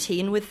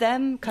canteen with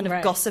them, kind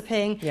of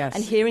gossiping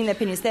and hearing their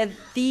opinions. They're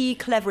the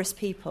cleverest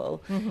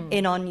people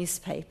in our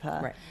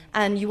newspaper,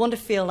 and you want to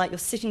feel like you're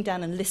sitting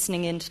down and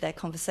listening into their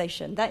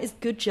conversation. That is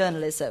good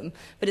journalism,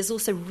 but it's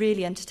also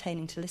really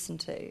entertaining to listen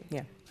to.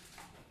 Yeah.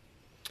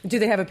 Do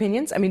they have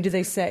opinions? I mean, do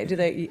they?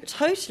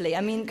 Totally.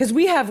 I mean, because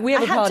we have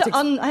a politics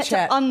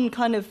chat. I had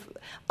to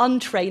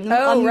untrain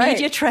them,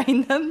 media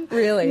train them.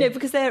 Really?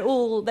 Because they're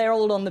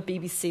all on the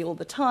BBC all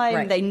the time.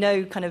 Right. They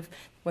know kind of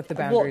what the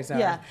boundaries are.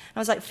 Yeah. And I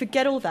was like,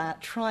 forget all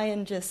that. Try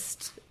and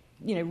just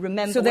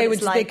remember. So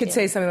they could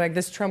say something like,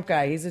 "This Trump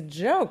guy, he's a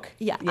joke."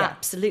 Yeah,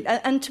 absolutely.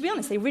 And to be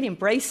honest, they really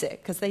embrace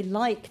it because they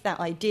like that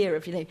idea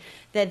of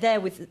they're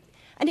there with,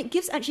 and it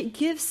gives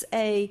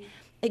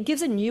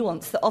a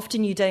nuance that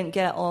often you don't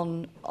get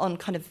on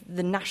kind of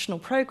the national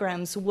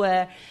programs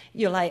where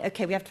you're like,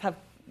 okay, we have to have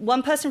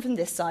one person from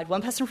this side,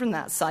 one person from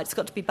that side. It's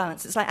got to be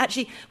balanced. It's like,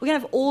 actually, we're going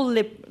to have all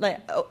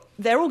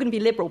they're all going to be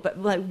liberal, but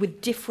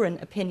with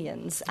different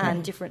opinions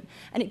and different.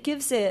 And it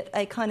gives it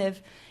a kind of,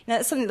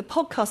 that's something that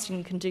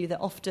podcasting can do that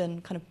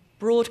often kind of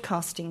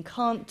broadcasting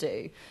can't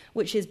do,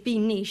 which is be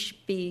niche,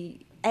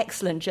 be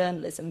excellent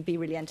journalism, be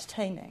really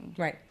entertaining.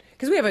 Right.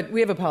 Because we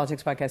have a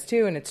politics podcast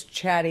too, and it's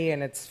chatty,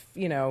 and it's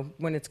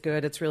when it's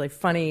good, it's really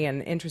funny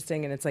and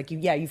interesting, and it's like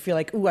you feel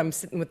like, ooh, I'm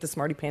sitting with the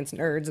smarty pants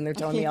nerds, and they're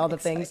telling me all the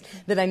things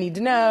that I need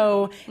to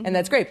know, and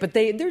that's great. But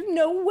there's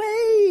no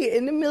way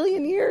in a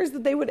million years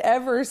that they would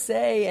ever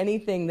say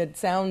anything that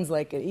sounds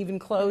like even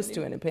close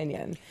to an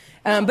opinion.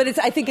 But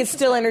I think it's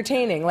still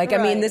entertaining. Like I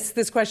mean,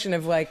 this question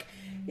of like,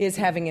 is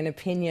having an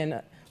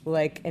opinion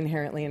like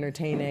inherently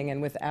entertaining,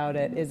 and without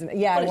it isn't.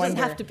 Yeah, well, I wonder. It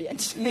doesn't have to be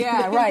entertaining.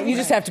 Yeah, right. You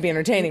just have to be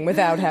entertaining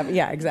without having.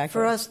 Yeah, exactly.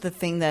 For us, the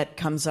thing that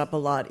comes up a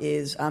lot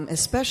is,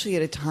 especially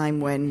at a time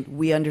when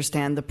we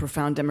understand the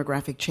profound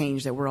demographic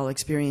change that we're all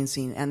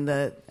experiencing, and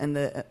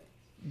the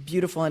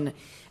beautiful and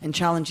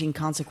challenging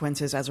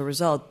consequences as a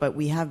result. But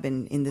we have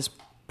been in this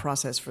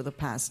process for the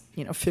past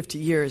 50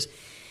 years.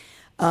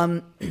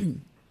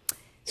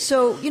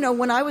 So,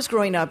 when I was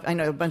growing up, I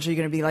know a bunch of you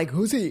are going to be like,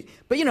 who's he?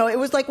 But, it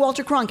was like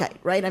Walter Cronkite,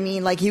 right? I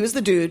mean, like, he was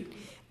the dude,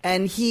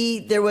 and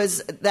there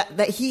was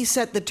that he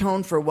set the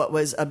tone for what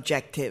was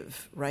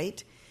objective,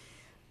 right?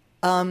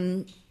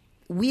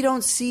 We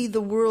don't see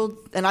the world,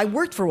 and I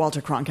worked for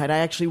Walter Cronkite. I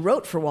actually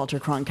wrote for Walter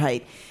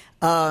Cronkite.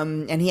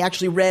 And he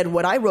actually read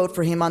what I wrote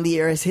for him on the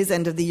air as his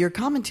end of the year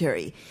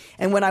commentary.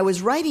 And when I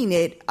was writing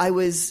it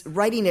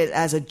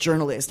as a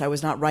journalist. I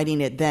was not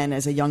writing it then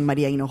as a young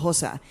Maria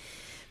Hinojosa.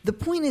 The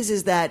point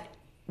is that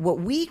what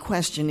we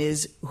question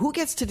is who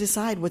gets to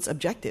decide what's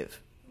objective?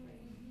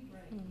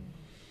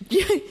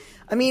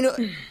 I mean,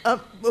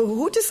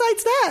 who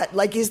decides that?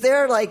 Like, is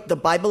there like the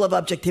Bible of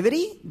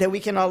objectivity that we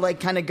can all like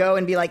kind of go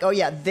and be like, oh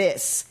yeah,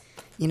 this,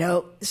 you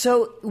know?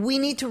 So we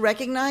need to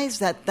recognize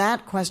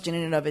that question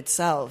in and of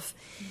itself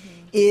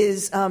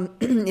is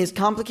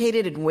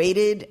complicated and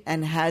weighted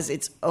and has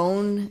its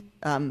own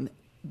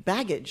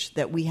baggage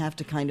that we have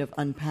to kind of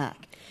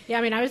unpack. Yeah,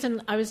 I mean, I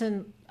was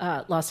in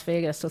Las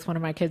Vegas with one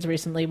of my kids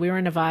recently. We were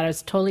in Nevada.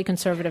 It's a totally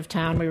conservative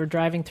town. We were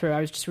driving through.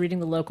 I was just reading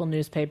the local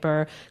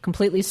newspaper,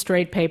 completely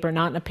straight paper,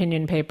 not an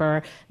opinion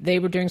paper. They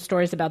were doing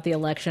stories about the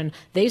election.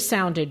 They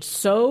sounded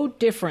so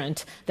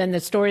different than the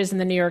stories in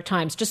the New York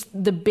Times. Just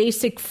the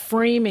basic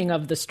framing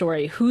of the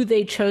story, who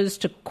they chose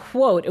to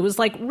quote. It was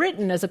like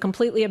written as a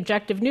completely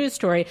objective news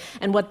story.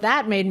 And what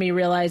that made me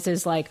realize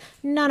is like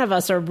none of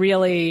us are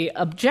really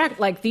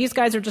like these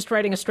guys are just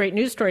writing a straight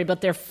news story,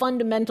 but their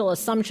fundamental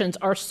assumptions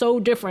are so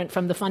different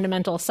from the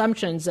fundamental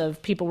assumptions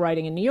of people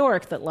writing in New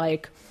York that,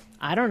 like,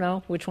 I don't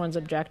know which one's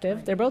objective.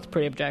 Right. They're both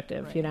pretty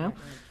objective, you know?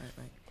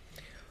 Right.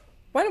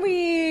 Why don't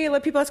we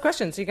let people ask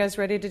questions? Are you guys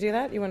ready to do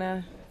that? You want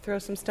to throw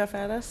some stuff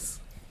at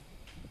us?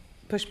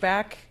 Push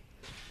back?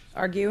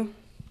 Argue?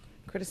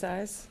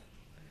 Criticize?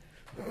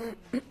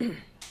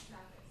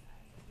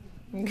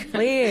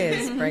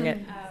 Please, bring it.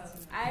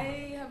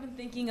 I have been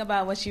thinking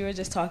about what you were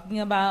just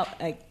talking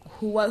about, like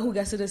who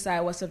gets to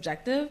decide what's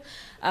objective,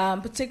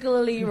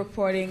 particularly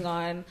reporting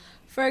on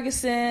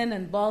Ferguson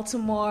and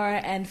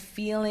Baltimore and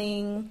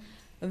feeling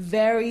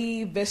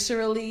very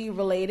viscerally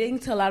relating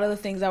to a lot of the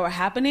things that were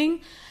happening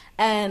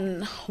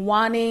and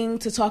wanting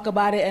to talk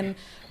about it and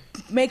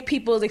make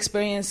people's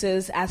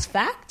experiences as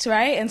fact,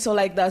 right? And so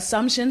like the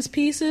assumptions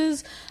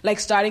pieces, like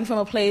starting from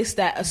a place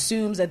that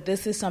assumes that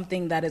this is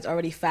something that is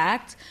already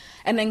fact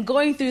and then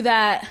going through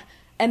that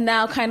and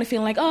now kind of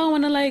feeling like, oh, I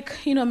want to like,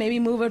 you know, maybe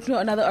move it to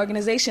another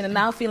organization and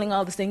now feeling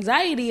all this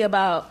anxiety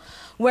about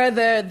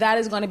whether that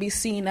is going to be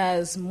seen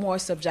as more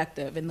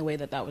subjective in the way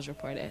that was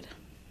reported.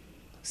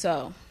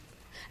 So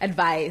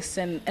advice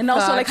and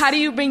also like how do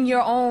you bring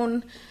your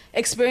own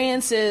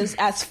experiences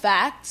as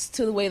facts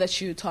to the way that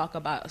you talk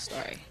about a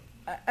story?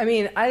 I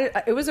mean,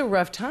 it was a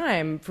rough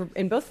time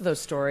in both of those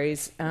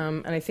stories,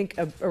 and I think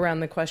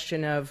around the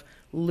question of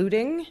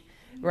looting,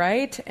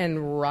 right,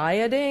 and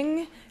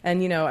rioting,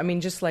 and, you know, I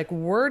mean, just like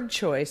word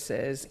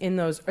choices in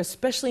those,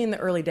 especially in the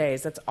early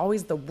days, that's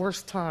always the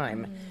worst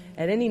time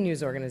at any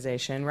news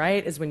organization,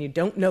 right, is when you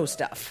don't know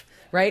stuff.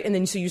 Right? And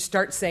then so you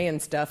start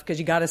saying stuff because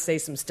you got to say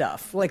some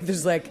stuff. Like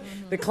there's like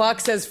the clock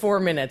says 4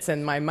 minutes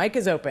and my mic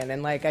is open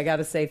and like I got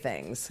to say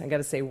things. I got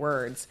to say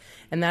words.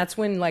 And that's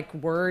when like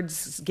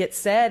words get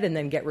said and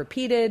then get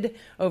repeated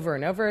over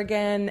and over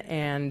again.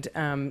 And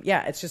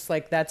yeah, it's just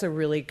like that's a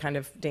really kind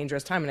of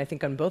dangerous time. And I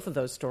think on both of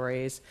those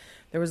stories,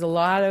 there was a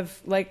lot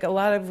of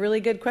really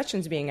good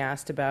questions being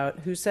asked about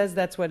who says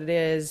that's what it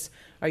is.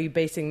 Are you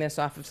basing this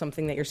off of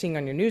something that you're seeing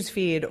on your news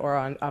feed or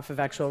off of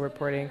actual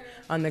reporting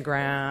on the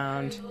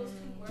ground?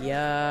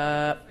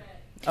 Yep.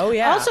 Oh,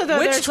 yeah. Also, though,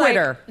 Which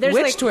Twitter?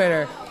 Which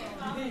Twitter?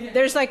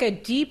 There's like a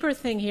deeper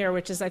thing here,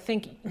 which is I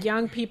think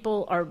young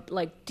people are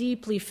like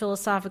deeply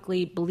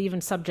philosophically believe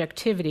in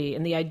subjectivity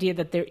and the idea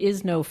that there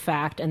is no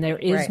fact and there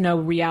is no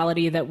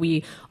reality that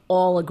we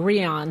all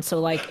agree on.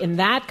 So like in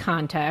that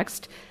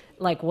context,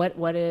 like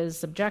what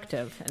is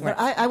objective? But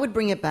I would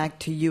bring it back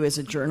to you as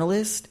a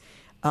journalist.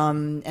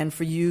 And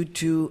for you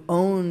to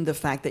own the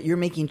fact that you're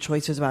making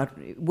choices about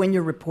when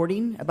you're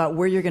reporting, about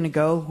where you're going to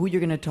go, who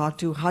you're going to talk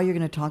to, how you're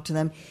going to talk to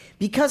them,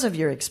 because of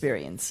your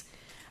experience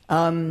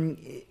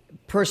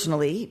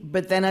personally.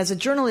 But then as a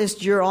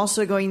journalist, you're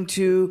also going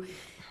to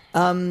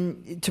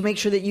make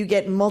sure that you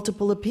get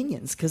multiple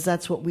opinions, because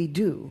that's what we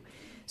do.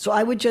 So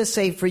I would just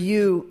say for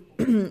you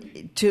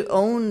to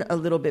own a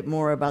little bit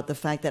more about the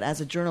fact that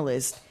as a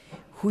journalist,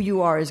 who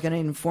you are is going to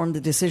inform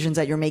the decisions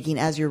that you're making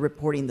as you're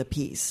reporting the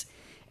piece.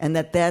 And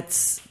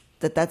that's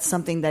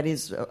something that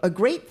is a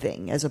great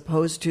thing, as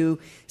opposed to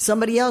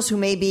somebody else who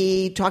may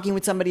be talking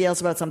with somebody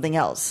else about something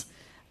else.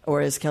 Or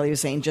as Kelly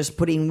was saying, just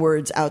putting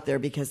words out there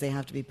because they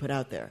have to be put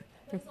out there.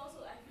 It's also,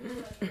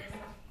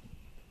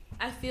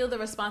 I feel the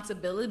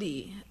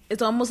responsibility.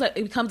 It's almost like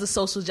it becomes a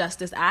social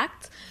justice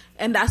act.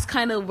 And that's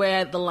kind of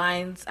where the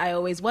lines I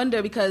always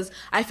wonder, because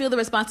I feel the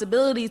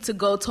responsibility to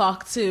go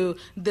talk to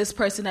this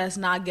person that's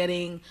not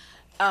getting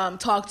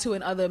talked to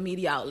in other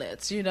media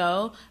outlets, you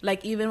know,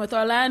 like even with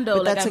Orlando,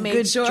 but like that's I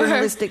made sure.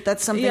 Journalistic.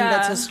 That's something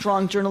that's a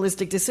strong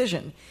journalistic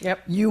decision.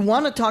 Yep. You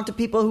want to talk to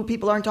people who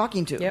people aren't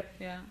talking to. Yep.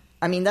 Yeah.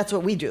 I mean, that's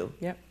what we do.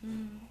 Yep.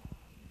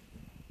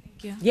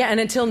 Thank you. Yeah,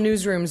 and until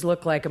newsrooms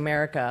look like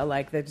America,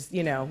 like that's,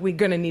 you know, we're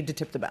going to need to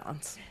tip the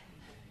balance.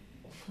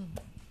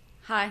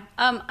 Hi,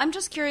 I'm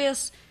just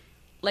curious.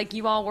 Like,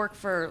 you all work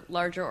for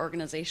larger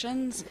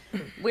organizations.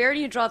 Where do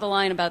you draw the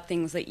line about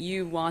things that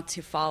you want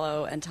to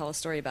follow and tell a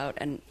story about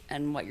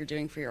and what you're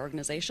doing for your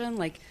organization?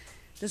 Like,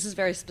 this is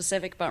very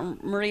specific,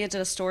 but Maria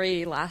did a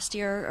story last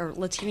year, or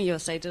Latina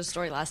USA did a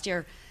story last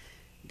year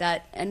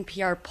that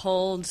NPR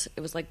pulled.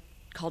 It was like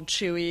called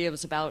Chewy. It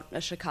was about a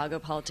Chicago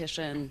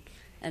politician,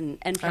 and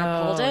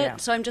NPR pulled it. Yeah.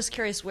 So I'm just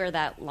curious where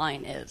that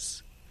line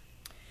is.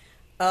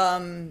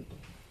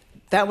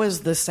 That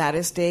was the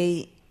saddest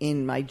day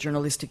in my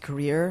journalistic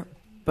career,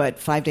 but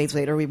 5 days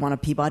later we won a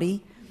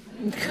Peabody.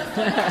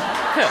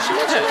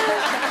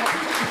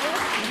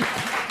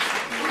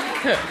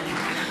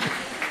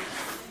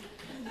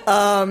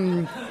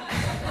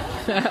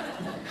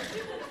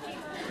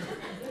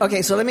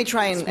 Okay, so let me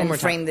try and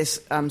frame this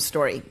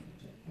story.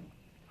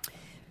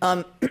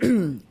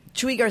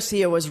 Chuy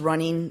Garcia was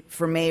running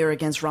for mayor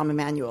against Rahm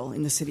Emanuel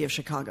in the city of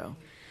Chicago.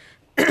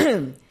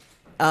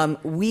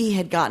 We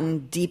had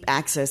gotten deep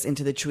access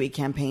into the Chuy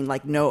campaign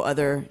like no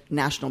other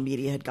national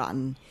media had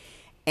gotten.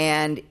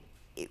 And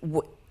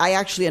I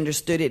actually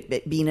understood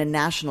it being a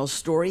national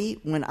story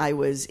when I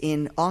was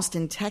in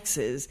Austin,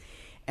 Texas,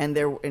 and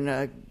there in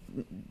a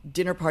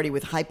dinner party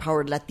with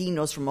high-powered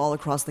Latinos from all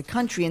across the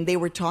country, and they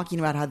were talking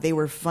about how they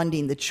were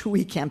funding the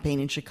Chuy campaign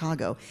in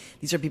Chicago.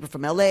 These are people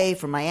from LA,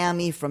 from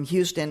Miami, from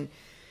Houston.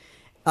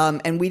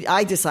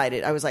 I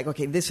decided, I was like,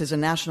 okay, this is a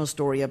national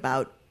story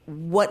about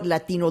what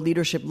Latino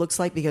leadership looks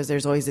like, because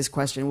there's always this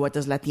question, what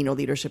does Latino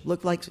leadership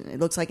look like? It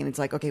looks like, and it's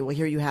like, okay, well,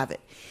 here you have it.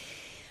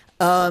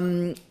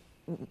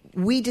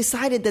 We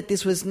decided that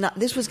this was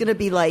going to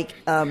be like,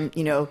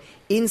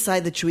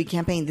 inside the Chuy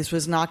campaign, this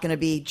was not going to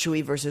be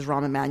Chuy versus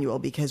Rahm Emanuel,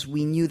 because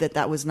we knew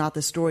that was not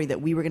the story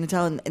that we were going to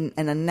tell. And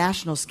on a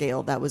national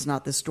scale, that was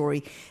not the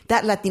story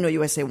that Latino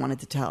USA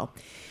wanted to tell.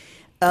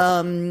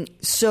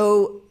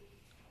 So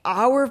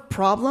our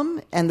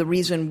problem, and the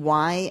reason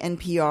why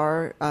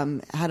NPR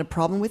had a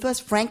problem with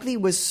us, frankly,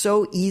 was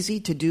so easy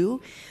to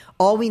do.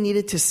 All we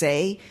needed to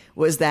say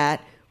was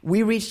that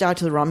we reached out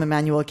to the Rahm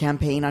Emanuel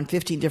campaign on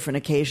 15 different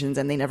occasions,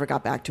 and they never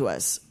got back to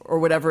us,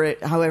 or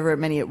however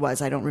many it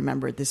was. I don't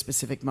remember at this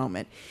specific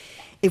moment.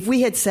 If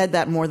we had said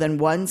that more than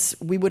once,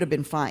 we would have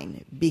been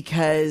fine,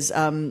 because,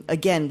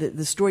 again,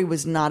 the story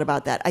was not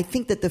about that. I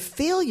think that the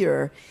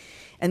failure,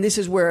 and this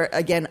is where,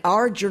 again,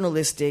 our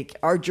journalism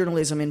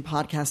in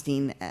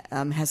podcasting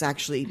has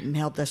actually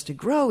helped us to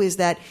grow, is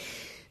that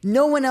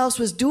no one else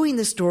was doing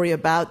the story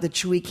about the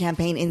Chuy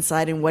campaign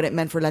inside and what it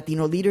meant for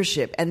Latino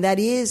leadership. And that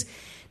is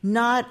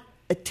not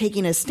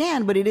taking a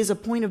stand, but it is a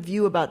point of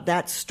view about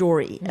that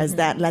story as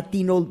that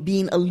Latino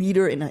being a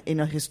leader in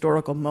a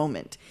historical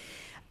moment.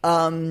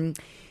 And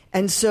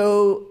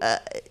so,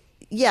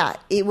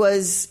 it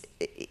was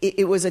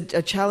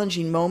a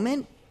challenging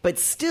moment, but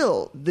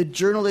still, the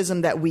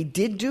journalism that we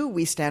did do,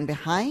 we stand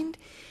behind.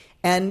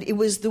 And it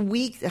was the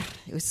week,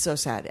 it was so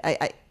sad.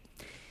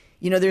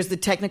 There's the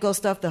technical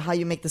stuff, the how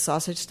you make the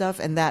sausage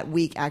stuff, and that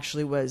week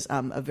actually was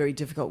a very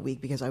difficult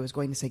week because I was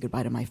going to say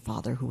goodbye to my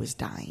father who was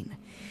dying.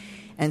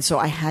 And so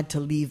I had to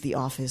leave the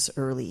office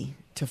early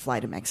to fly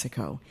to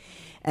Mexico.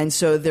 And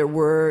so there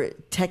were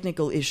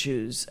technical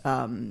issues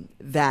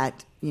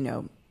that,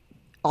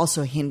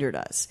 also hindered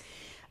us.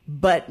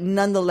 But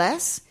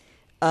nonetheless,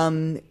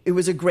 it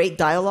was a great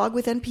dialogue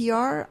with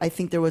NPR. I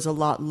think there was a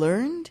lot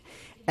learned.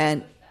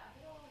 And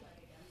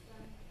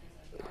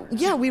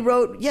yeah, we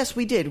wrote. Yes,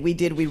 we did.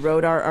 We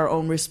wrote our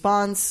own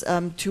response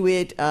to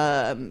it.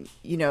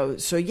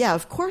 So yeah,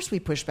 of course we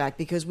pushed back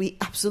because we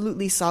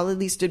absolutely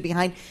solidly stood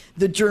behind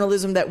the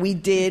journalism that we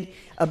did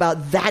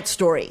about that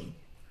story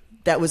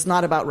that was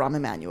not about Rahm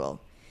Emanuel.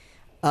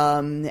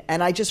 And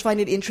I just find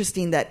it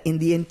interesting that in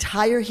the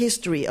entire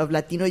history of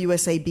Latino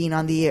USA being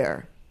on the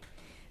air,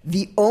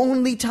 the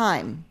only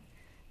time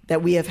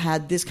that we have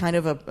had this kind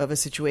of a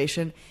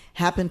situation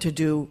happened to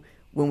do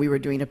when we were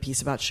doing a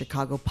piece about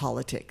Chicago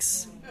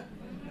politics.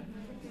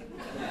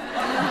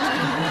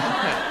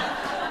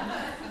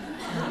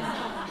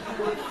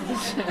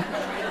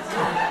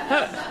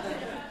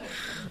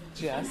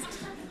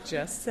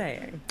 Just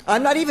saying.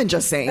 I'm not even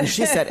just saying.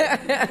 She said it.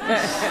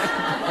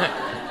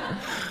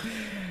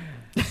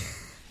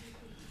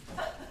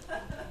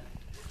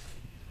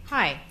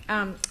 Hi.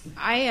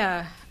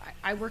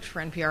 I worked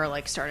for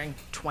NPR starting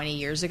 20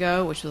 years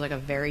ago, which was a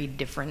very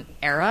different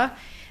era.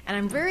 And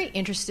I'm very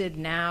interested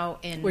now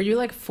in... Were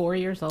you 4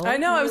 years old? I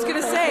know, I was going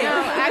to say. No,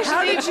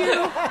 actually,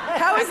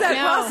 how is that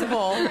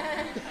possible?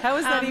 How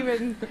is that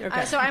even...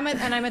 Okay. So I'm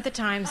at the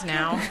Times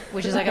now,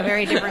 which is a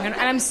very different... And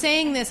I'm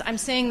saying this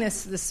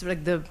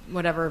the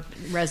whatever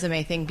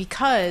resume thing,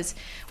 because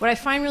what I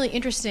find really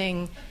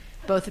interesting,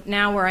 both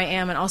now where I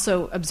am and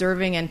also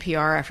observing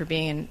NPR after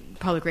being in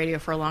public radio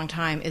for a long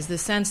time, is the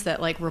sense that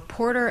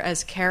reporter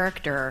as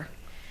character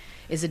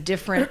is a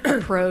different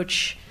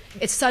approach.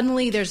 It's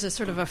suddenly there's a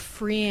sort of a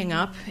freeing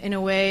up in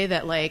a way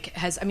that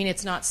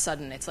it's not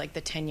sudden. It's the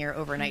 10-year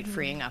overnight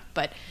freeing up.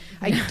 But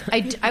I'm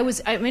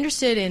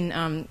interested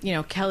in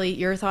Kelly,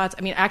 your thoughts.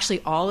 I mean,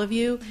 actually all of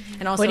you,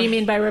 and also what do you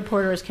mean by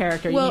reporter as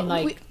character? You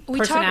mean we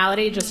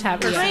personality? Just have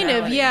kind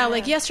of yeah.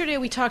 Yesterday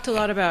we talked a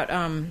lot about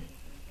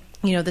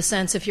the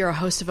sense if you're a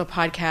host of a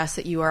podcast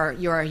that you are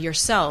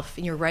yourself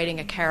and you're writing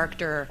a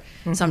character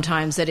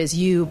sometimes that is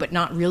you but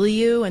not really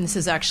you, and this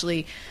is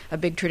actually a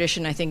big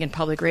tradition I think in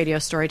public radio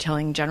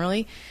storytelling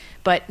generally.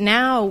 But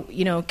now,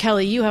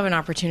 Kelly, you have an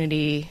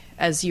opportunity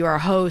as you are a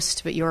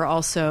host, but you're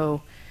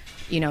also,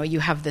 you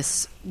have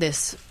this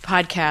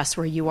podcast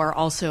where you are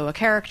also a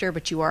character,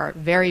 but you are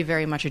very,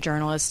 very much a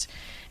journalist.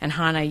 And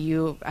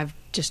Hannah, I've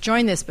just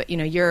joined this, but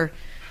you're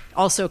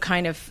also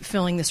kind of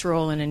filling this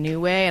role in a new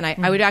way. And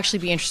I would actually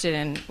be interested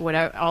in what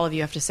all of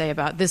you have to say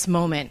about this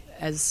moment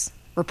as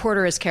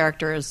reporter, as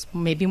character, is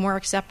maybe more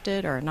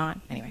accepted or not.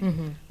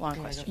 Anyway, long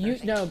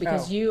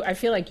question. I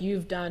feel like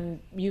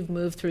you've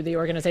moved through the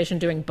organization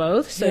doing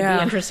both. So it'd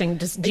be interesting.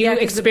 Do you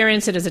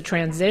experience it as a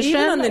transition?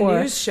 Even on the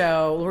news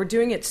show, we're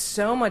doing it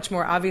so much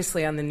more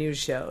obviously on the news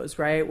shows,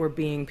 right? We're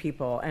being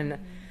people, and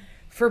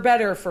for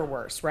better or for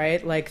worse,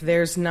 right? Like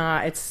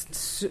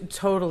it's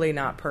totally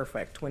not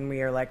perfect when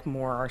we are like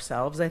more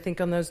ourselves, I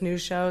think, on those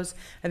news shows.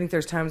 I think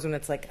there's times when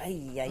it's like,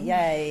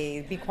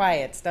 ay, be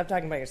quiet, stop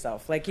talking about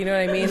yourself. Like, you know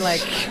what I mean?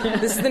 Like,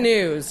 this is the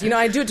news.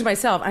 I do it to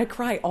myself. I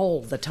cry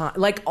all the time.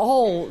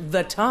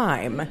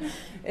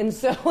 And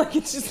so, like,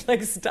 it's just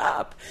like,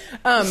 stop.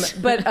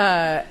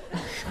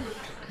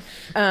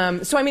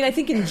 So, I mean, I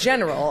think in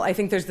general, I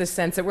think there's this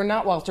sense that we're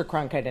not Walter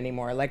Cronkite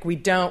anymore. Like,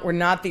 we're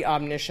not the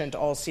omniscient,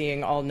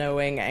 all-seeing,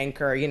 all-knowing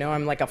anchor.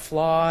 I'm like a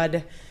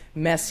flawed,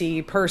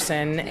 messy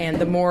person, and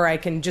the more I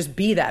can just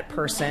be that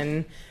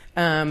person,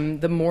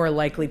 the more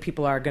likely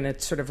people are going to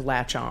sort of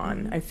latch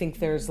on. I think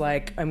there's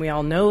and we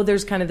all know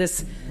there's kind of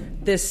this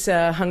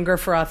hunger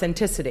for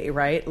authenticity,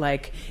 right?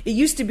 Like, it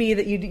used to be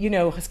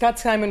that Scott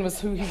Simon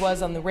was who he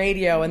was on the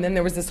radio, and then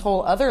there was this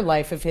whole other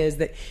life of his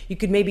that you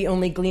could maybe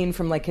only glean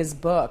from like his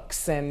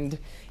books, and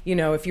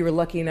if you were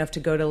lucky enough to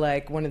go to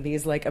like one of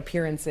these like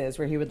appearances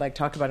where he would like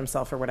talk about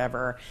himself or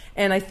whatever.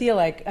 And I feel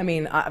like,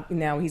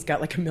 now he's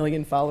got like 1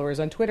 million followers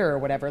on Twitter or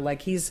whatever.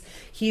 Like he's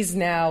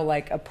now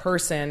like a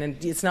person,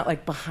 and it's not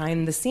like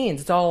behind the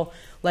scenes. It's all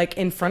like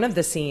in front of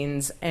the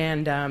scenes.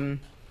 And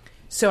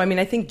so,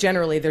 I think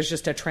generally there's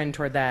just a trend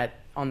toward that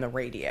on the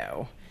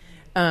radio.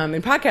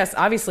 In podcasts,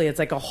 obviously, it's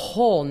like a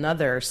whole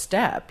nother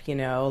step,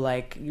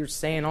 like you're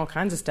saying all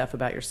kinds of stuff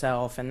about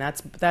yourself. And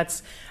that's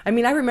I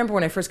remember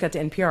when I first got to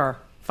NPR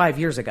 5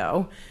 years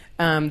ago,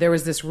 there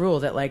was this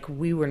rule that like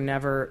we were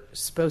never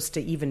supposed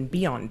to even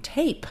be on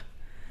tape,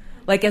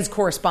 like as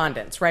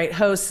correspondents, right?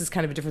 Hosts is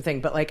kind of a different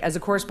thing, but like as a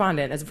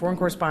correspondent, as a foreign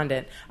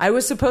correspondent, I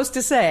was supposed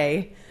to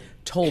say,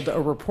 told a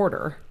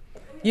reporter,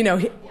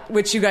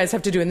 which you guys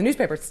have to do in the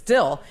newspaper.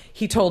 Still,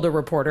 he told a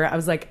reporter. I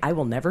was like, I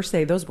will never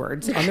say those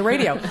words on the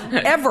radio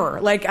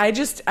ever. Like I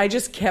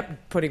just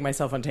kept putting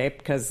myself on tape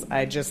because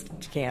I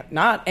just can't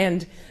not.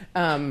 And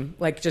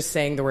like just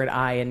saying the word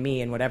I and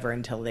me and whatever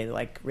until they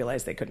like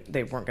realized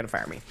they weren't going to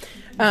fire me.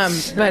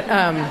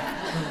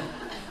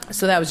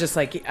 So that was just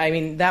like,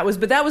 that was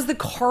the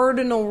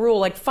cardinal rule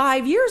like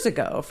 5 years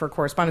ago for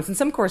correspondents, and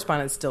some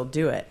correspondents still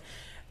do it.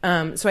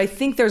 So I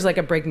think there's like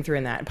a breaking through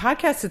in that. In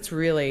podcasts, it's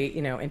really,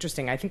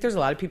 interesting. I think there's a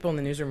lot of people in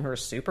the newsroom who are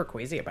super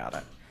queasy about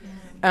it.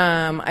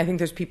 I think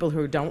there's people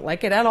who don't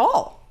like it at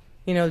all.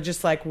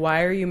 Just like,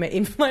 why are you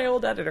even my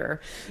old editor?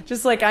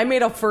 Just like, I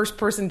made a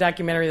first-person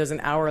documentary that was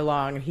an hour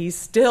long, and he's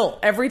still,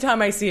 every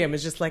time I see him,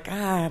 is just like,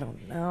 I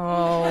don't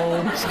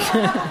know.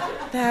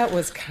 That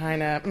was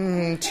kind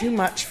of too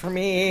much for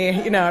me.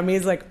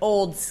 He's like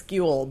old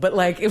school, but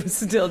like, it was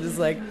still just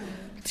like,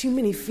 too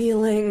many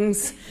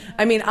feelings.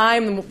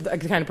 I'm the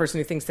kind of person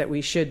who thinks that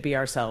we should be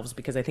ourselves,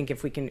 because I think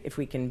if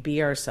we can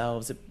be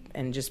ourselves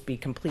and just be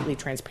completely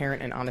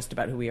transparent and honest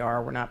about who we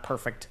are, we're not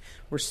perfect.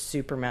 We're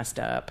super messed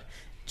up.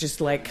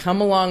 Just like,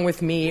 come along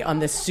with me on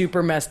this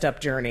super messed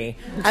up journey.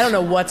 I don't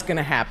know what's going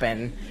to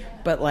happen,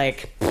 but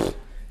like,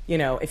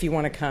 if you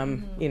want to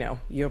come,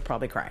 you'll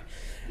probably cry.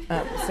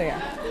 So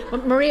yeah.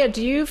 Well, Maria,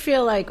 do you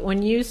feel like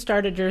when you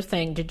started your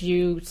thing, did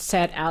you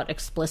set out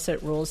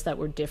explicit rules that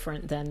were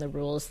different than the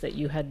rules that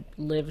you had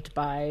lived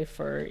by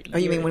for years? Oh,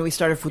 you mean when we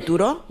started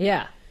Futuro?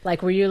 Yeah.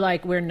 Like, were you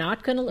like, we're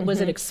not going to,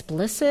 was it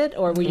explicit,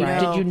 or were you,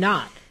 did you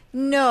not?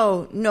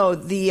 No.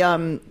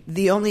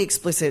 The only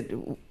explicit,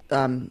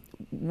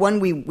 one,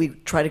 we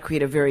try to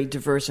create a very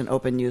diverse and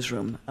open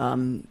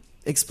newsroom.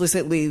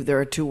 Explicitly, there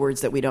are 2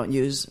 words that we don't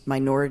use,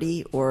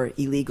 minority or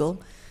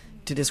illegal,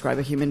 to describe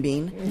a human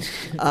being.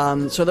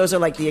 So those are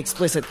like the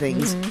explicit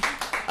things.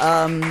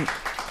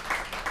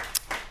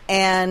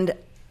 And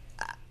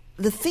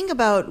the thing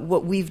about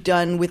what we've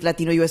done with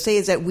Latino USA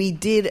is that we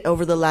did,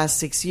 over the last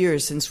 6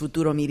 years, since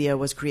Futuro Media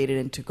was created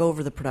and took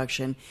over the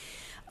production,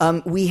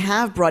 we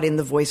have brought in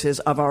the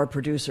voices of our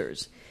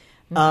producers.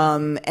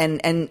 But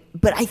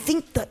I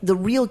think the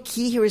real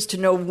key here is to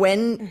know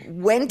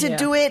when to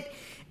do it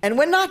and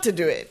when not to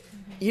do it.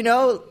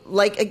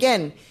 Like,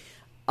 again,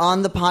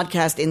 on the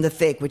podcast In the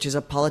Thick, which is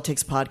a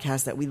politics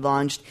podcast that we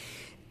launched,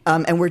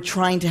 and we're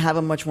trying to have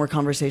a much more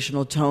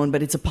conversational tone,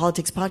 but it's a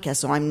politics podcast,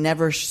 so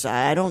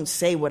I don't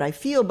say what I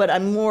feel, but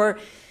I'm more,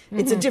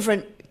 it's a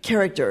different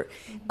character.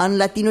 On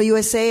Latino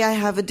USA, I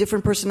have a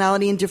different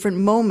personality in different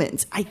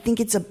moments. I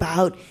think it's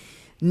about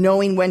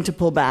knowing when to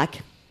pull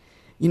back,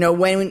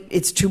 when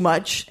it's too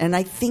much, and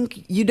I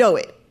think you know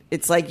it.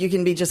 It's like you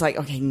can be just like,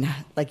 okay, nah,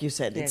 like you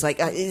said. It's like,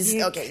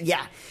 okay,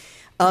 yeah.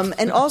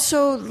 And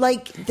also,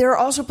 like, there are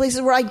also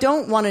places where I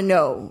don't want to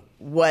know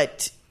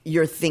what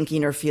you're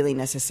thinking or feeling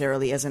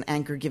necessarily as an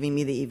anchor giving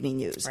me the evening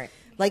news. Right.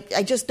 Like,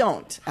 I just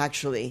don't,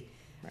 actually.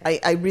 Right.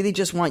 I really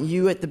just want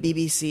you at the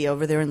BBC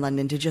over there in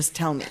London to just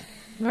tell me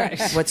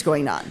what's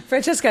going on.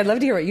 Francesca, I'd love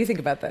to hear what you think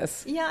about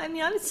this. Yeah, I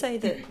mean, I would say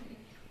that,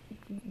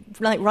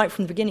 like, right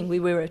from the beginning, we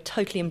were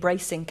totally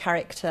embracing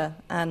character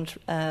and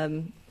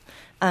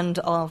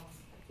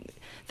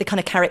the kind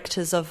of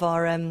characters of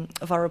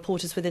our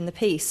reporters within the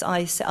piece.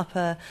 I set up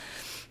a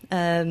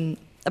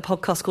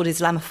podcast called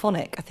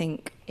Islamophonic, I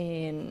think,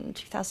 in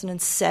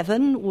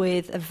 2007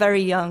 with a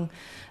very young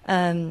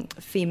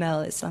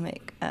female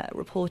Islamic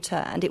reporter,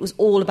 and it was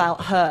all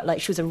about her.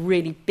 Like, she was a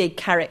really big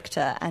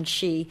character, and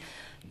she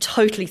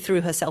totally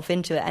threw herself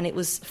into it, and it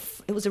was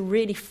a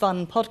really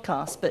fun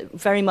podcast, but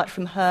very much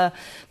from her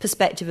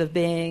perspective of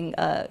being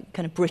a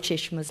kind of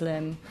British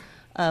Muslim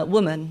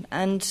woman,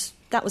 and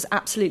that was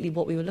absolutely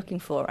what we were looking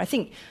for. I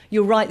think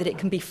you're right that it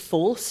can be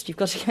forced. You've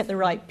got to get the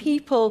right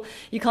people.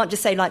 You can't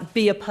just say, like,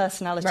 be a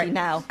personality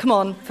now. Come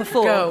on,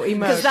 perform. Go, emote.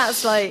 Because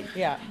that's, like,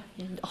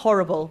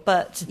 horrible.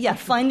 But, yeah,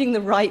 finding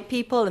the right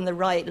people and the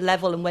right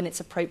level and when it's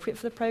appropriate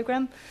for the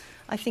programme,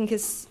 I think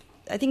one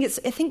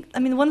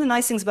of the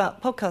nice things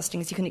about podcasting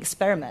is you can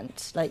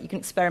experiment. Like, you can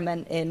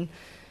experiment in,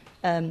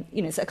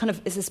 it's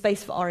a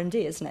space for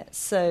R&D, isn't it?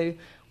 So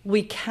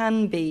we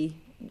can be,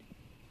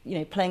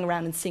 playing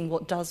around and seeing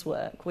what does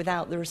work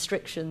without the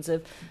restrictions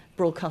of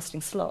broadcasting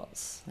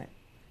slots. Right.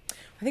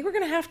 I think we're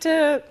going to have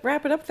to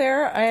wrap it up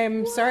there.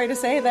 I'm sorry to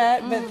say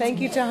that, but thank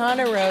you to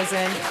Hanna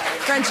Rosin,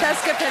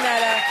 Francesca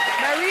Panetta,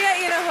 Maria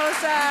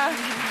Hinojosa.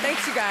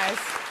 Thanks, you guys.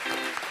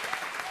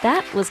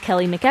 That was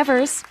Kelly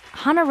McEvers,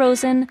 Hanna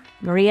Rosin,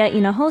 Maria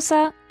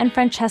Hinojosa, and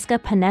Francesca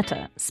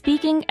Panetta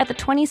speaking at the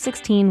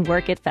 2016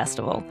 Work It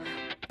Festival.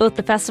 Both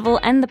the festival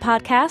and the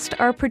podcast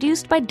are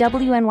produced by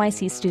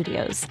WNYC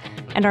Studios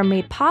and are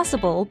made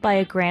possible by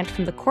a grant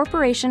from the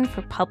Corporation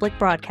for Public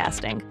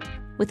Broadcasting,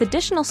 with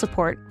additional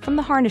support from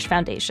the Harnish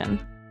Foundation.